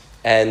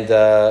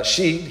 And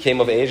she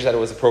became of age that it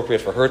was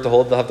appropriate for her to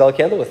hold the Havdalah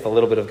candle with a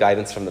little bit of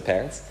guidance from the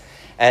parents.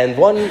 And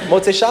one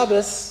Motzei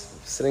Shabbos,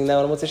 sitting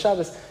down on Motzei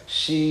Shabbos,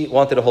 she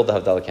wanted to hold the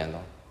Havdalah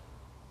candle.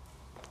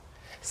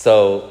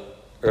 So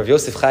Rav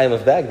Yosef Chaim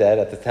of Baghdad,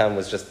 at the time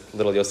was just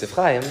little Yosef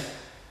Chaim,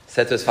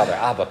 said to his father,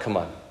 Abba, come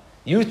on.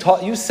 You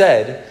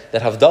said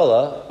that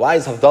Havdalah, why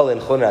is Havdalah in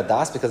Chonra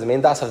Das? Because the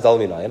main Das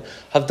Havdalah Minayim.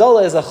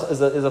 Havdalah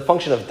is a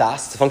function of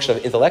Das, it's a function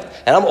of intellect,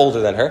 and I'm older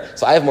than her,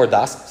 so I have more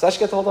Das, so I should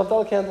get to hold the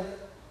Havdalah candle.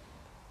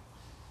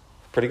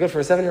 Pretty good for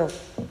a 7-year-old.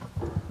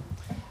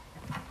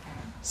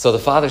 So the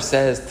father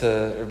says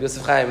to Rabbi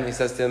Yosef Chaim, he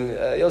says to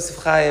him,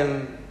 Yosef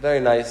Chaim, very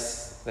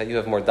nice that you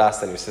have more Das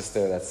than your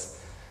sister,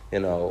 that's, you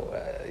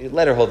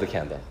let her hold the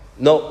candle.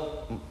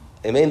 No,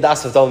 the main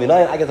Das Havdalah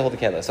Minayim, I get to hold the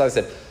candle. So I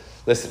said,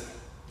 listen,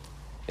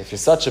 if you're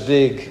such a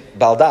big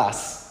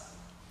baldas,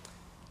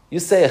 you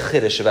say a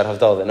chiddush about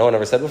Havdalah that no one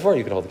ever said before,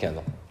 you can hold the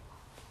candle.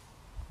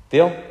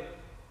 Deal?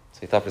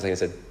 So he thought for a second and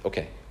said,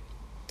 okay.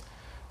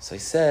 So he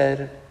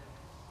said,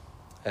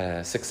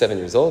 6, 7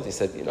 years old, he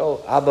said,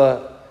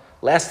 Abba,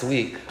 last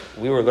week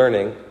we were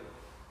learning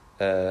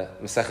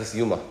Maseches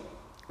Yuma.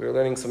 We were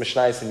learning some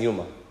Mishnayos in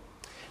Yuma.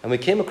 And we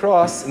came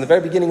across, in the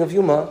very beginning of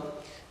Yuma,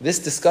 this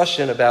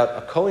discussion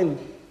about a Kohen,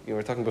 you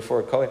were talking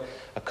before,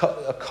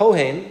 a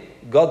Kohen,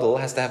 Gadol,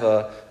 has to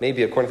have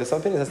maybe according to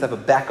some opinions, has to have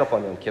a backup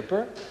on Yom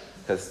Kippur,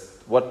 because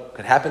what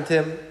could happen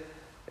to him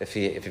if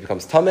he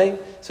becomes Tameh?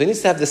 So he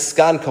needs to have this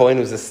Skan Kohen,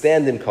 who's a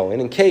stand-in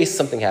Kohen, in case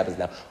something happens.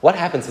 Now, what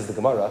happens is the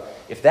Gemara,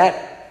 if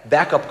that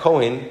backup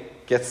Kohen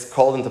gets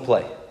called into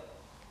play,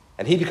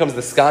 and he becomes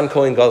the Skan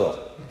Kohen Gadol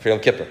for Yom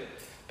Kippur,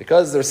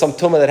 because there's some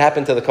Tumah that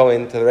happened to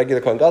the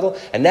regular Kohen Gadol,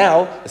 and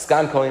now the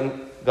Skan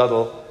Kohen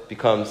Gadol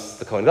becomes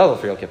the Kohen Gadol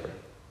for Yom Kippur.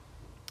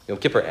 Yom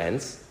Kippur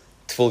ends,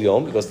 Tful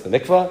Yom, he goes to the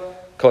mikvah,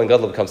 Kohen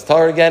Gadol becomes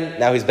Tahor again,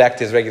 now he's back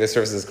to his regular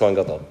services as Kohen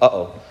Gadol.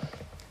 Uh-oh.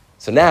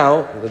 So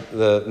now,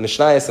 the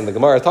Mishnayos and the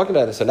Gemara are talking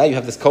about it, so now you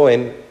have this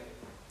Kohen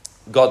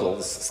Gadol,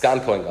 this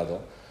Skan Kohen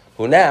Gadol,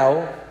 who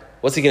now,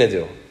 what's he going to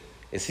do?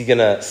 Is he going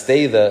to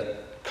stay the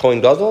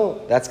Kohen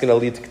Gadol? That's going to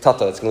lead to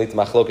Tata, that's going to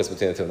lead to Machlokas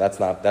between the two, that's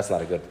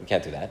not a good, we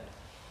can't do that.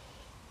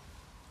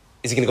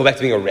 Is he going to go back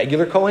to being a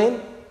regular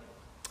Kohen?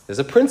 There's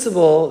a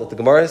principle that the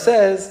Gemara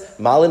says,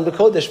 Malin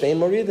b'kodesh ve'in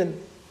moridin.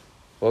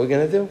 What are we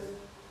going to do?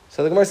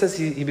 So the Gemara says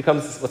he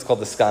becomes what's called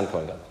the Skan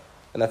Kohen Gadol.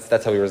 And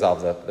that's how we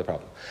resolve the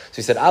problem. So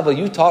he said, Abba,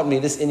 you taught me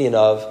this inyan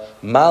of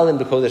Malin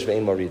b'kodesh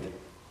ve'in moridin.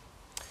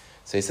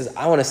 So he says,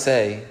 I want to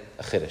say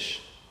a chiddush.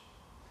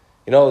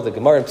 The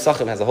Gemara in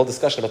Pesachim has a whole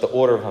discussion about the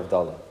order of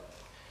Havdalah.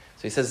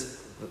 So he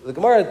says, the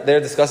Gemara there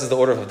discusses the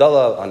order of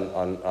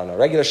Havdalah on a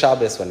regular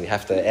Shabbos when we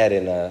have to add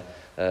in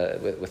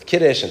with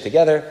Kiddush and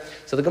together.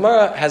 So the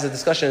Gemara has a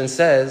discussion and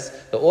says,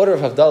 the order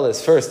of Havdalah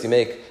is first you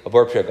make a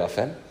Bor Pri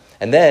Hagafen,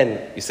 and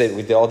then you say,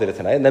 we all did it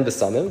tonight, and then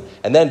Besamim,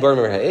 and then Bar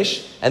Mir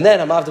Ha'ish, and then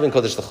Hamavda Ben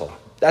Kodesh L'chol.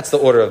 That's the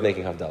order of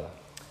making Havdalah.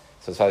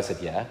 So his father said,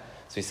 yeah.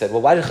 So he said,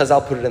 well, why did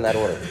Chazal put it in that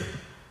order?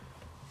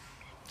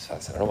 So I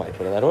said, I don't know why he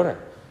put it in that order.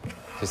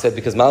 So he said,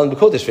 because Malin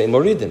B'Kodesh ve'in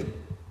Moridim.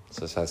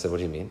 So his father said, what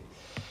do you mean?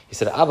 He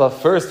said, Abba,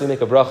 first we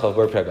make a bracha of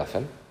Bor Pri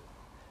Hagafen,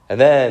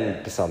 and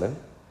then Besamim,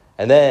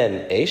 and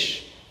then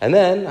Eish, and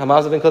then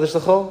Hamavda Ben Kodesh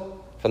L'chol,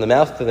 from the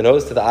mouth to the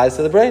nose to the eyes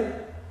to the brain.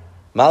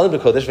 Malin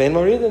b'kodesh ve'in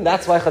moridin.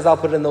 That's why Chazal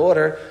put it in the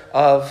order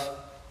of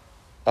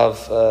Bar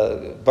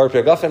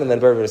Pri Hagafen, and then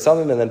Bar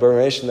Samim, and then Bar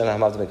Meish, and then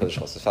Hamavda Ben Kodesh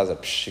L'chol. So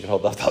Chazal said, you can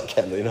hold the Havdalah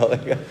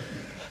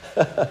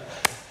candle,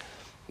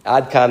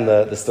 Ad Kan,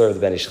 the story of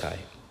the Ben Ish Chai.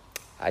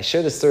 I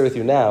share this story with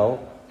you now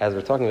as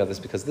we're talking about this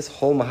because this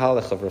whole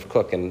mahalach of Rav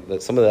Kook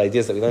and some of the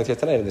ideas that we learned here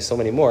tonight, and there's so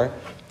many more,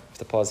 I have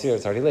to pause here,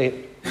 it's already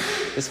late.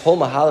 This whole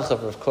mahalach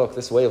of Rav Kook,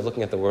 this way of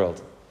looking at the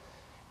world,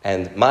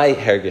 and my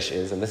hergish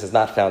is, and this is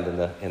not found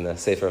in the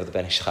Sefer of the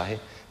Ben Ish Chai,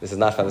 this is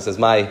not found, this is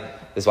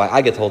why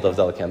I get hold of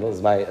Havdalah candle, this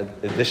is my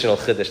additional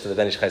chiddush to the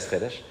Ben Ish Chai's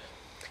chiddush,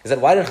 is that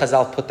why did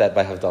Chazal put that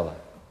by Havdalah?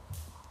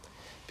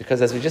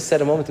 Because as we just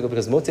said a moment ago,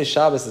 because Motzei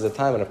Shabbos is a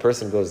time when a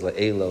person goes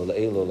la'elo,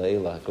 la'elo,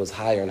 la'ela, it goes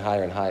higher and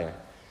higher and higher.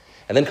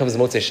 And then comes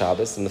Motzei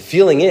Shabbos, and the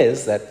feeling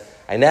is that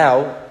I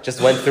now just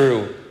went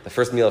through the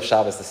first meal of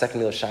Shabbos, the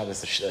second meal of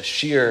Shabbos, the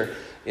shir,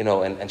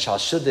 and Shal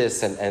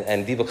Shuddis,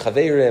 and Dibuk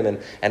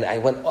Chaverim, and I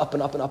went up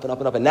and up and up and up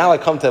and up, and now I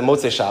come to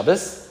Motzei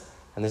Shabbos,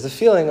 and there's a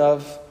feeling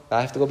of, I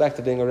have to go back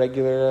to being a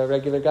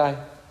regular guy.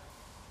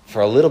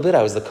 For a little bit,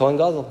 I was the Kohen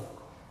Gadol.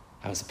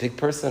 I was a big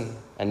person,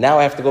 and now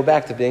I have to go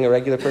back to being a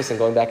regular person,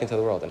 going back into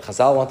the world. And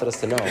Chazal wanted us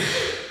to know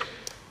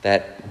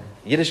that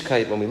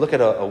Yiddishkeit, when we look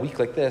at a week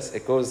like this,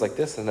 it goes like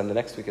this, and then the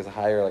next week is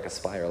higher, like a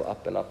spiral,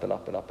 up and up and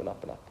up and up and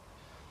up and up.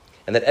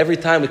 And that every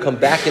time we come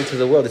back into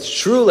the world, it's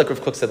true, like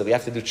Rav Kook said, that we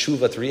have to do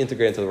tshuva to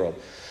reintegrate into the world.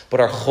 But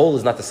our chol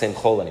is not the same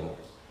chol anymore.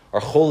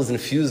 Our chol is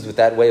infused with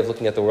that way of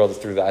looking at the world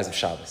through the eyes of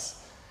Shabbos.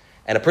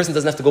 And a person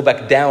doesn't have to go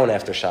back down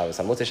after Shabbos.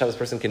 On Motzei Shabbos, a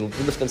person can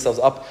lift themselves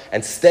up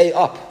and stay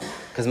up.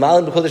 Because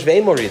Malin b'kodesh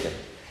ve'ein moridim.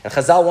 And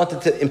Chazal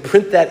wanted to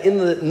imprint that in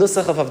the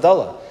nusach of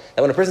Havdalah.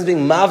 That when a person is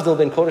being mavdil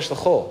ben kodesh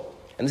l'chol,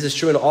 and this is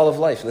true in all of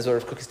life, and this is what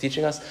Rav Kook is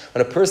teaching us,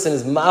 when a person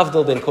is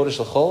mavdil ben kodesh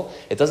l'chol,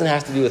 it doesn't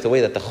have to do with the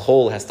way that the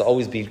chol has to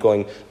always be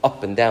going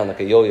up and down like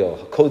a yo-yo,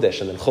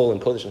 kodesh and then chol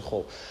and kodesh and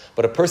chol.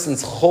 But a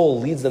person's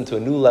chol leads them to a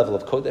new level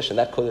of kodesh, and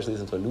that kodesh leads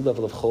them to a new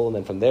level of chol, and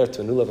then from there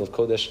to a new level of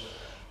kodesh,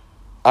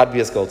 ad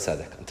bias gold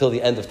tzedek, until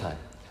the end of time.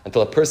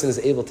 Until a person is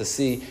able to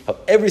see how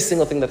every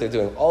single thing that they're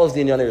doing, all of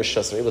the inyanei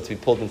rishos are able to be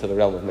pulled into the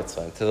realm of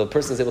mitzvah. Until the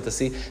person is able to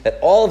see that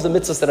all of the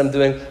mitzvahs that I'm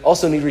doing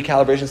also need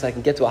recalibration so I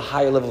can get to a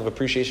higher level of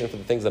appreciation for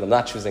the things that I'm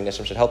not choosing.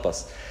 Hashem should help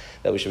us.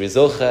 That we should be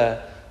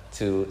zocheh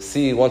to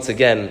see once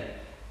again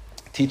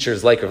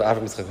teachers like Rav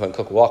Avram Yitzchak Cohen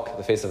Kook walk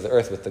the face of the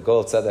earth with the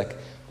gold tzedek.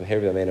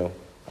 Amen,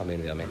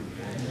 amen, amen.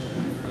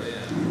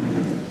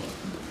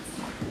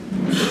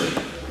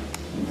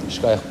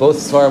 Shkoyach. Both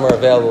svarim are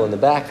available in the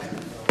back.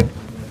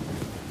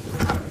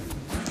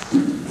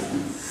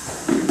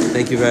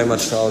 Thank you very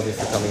much to all of you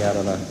for coming out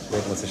on a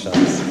great Motzei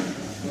Shabbos.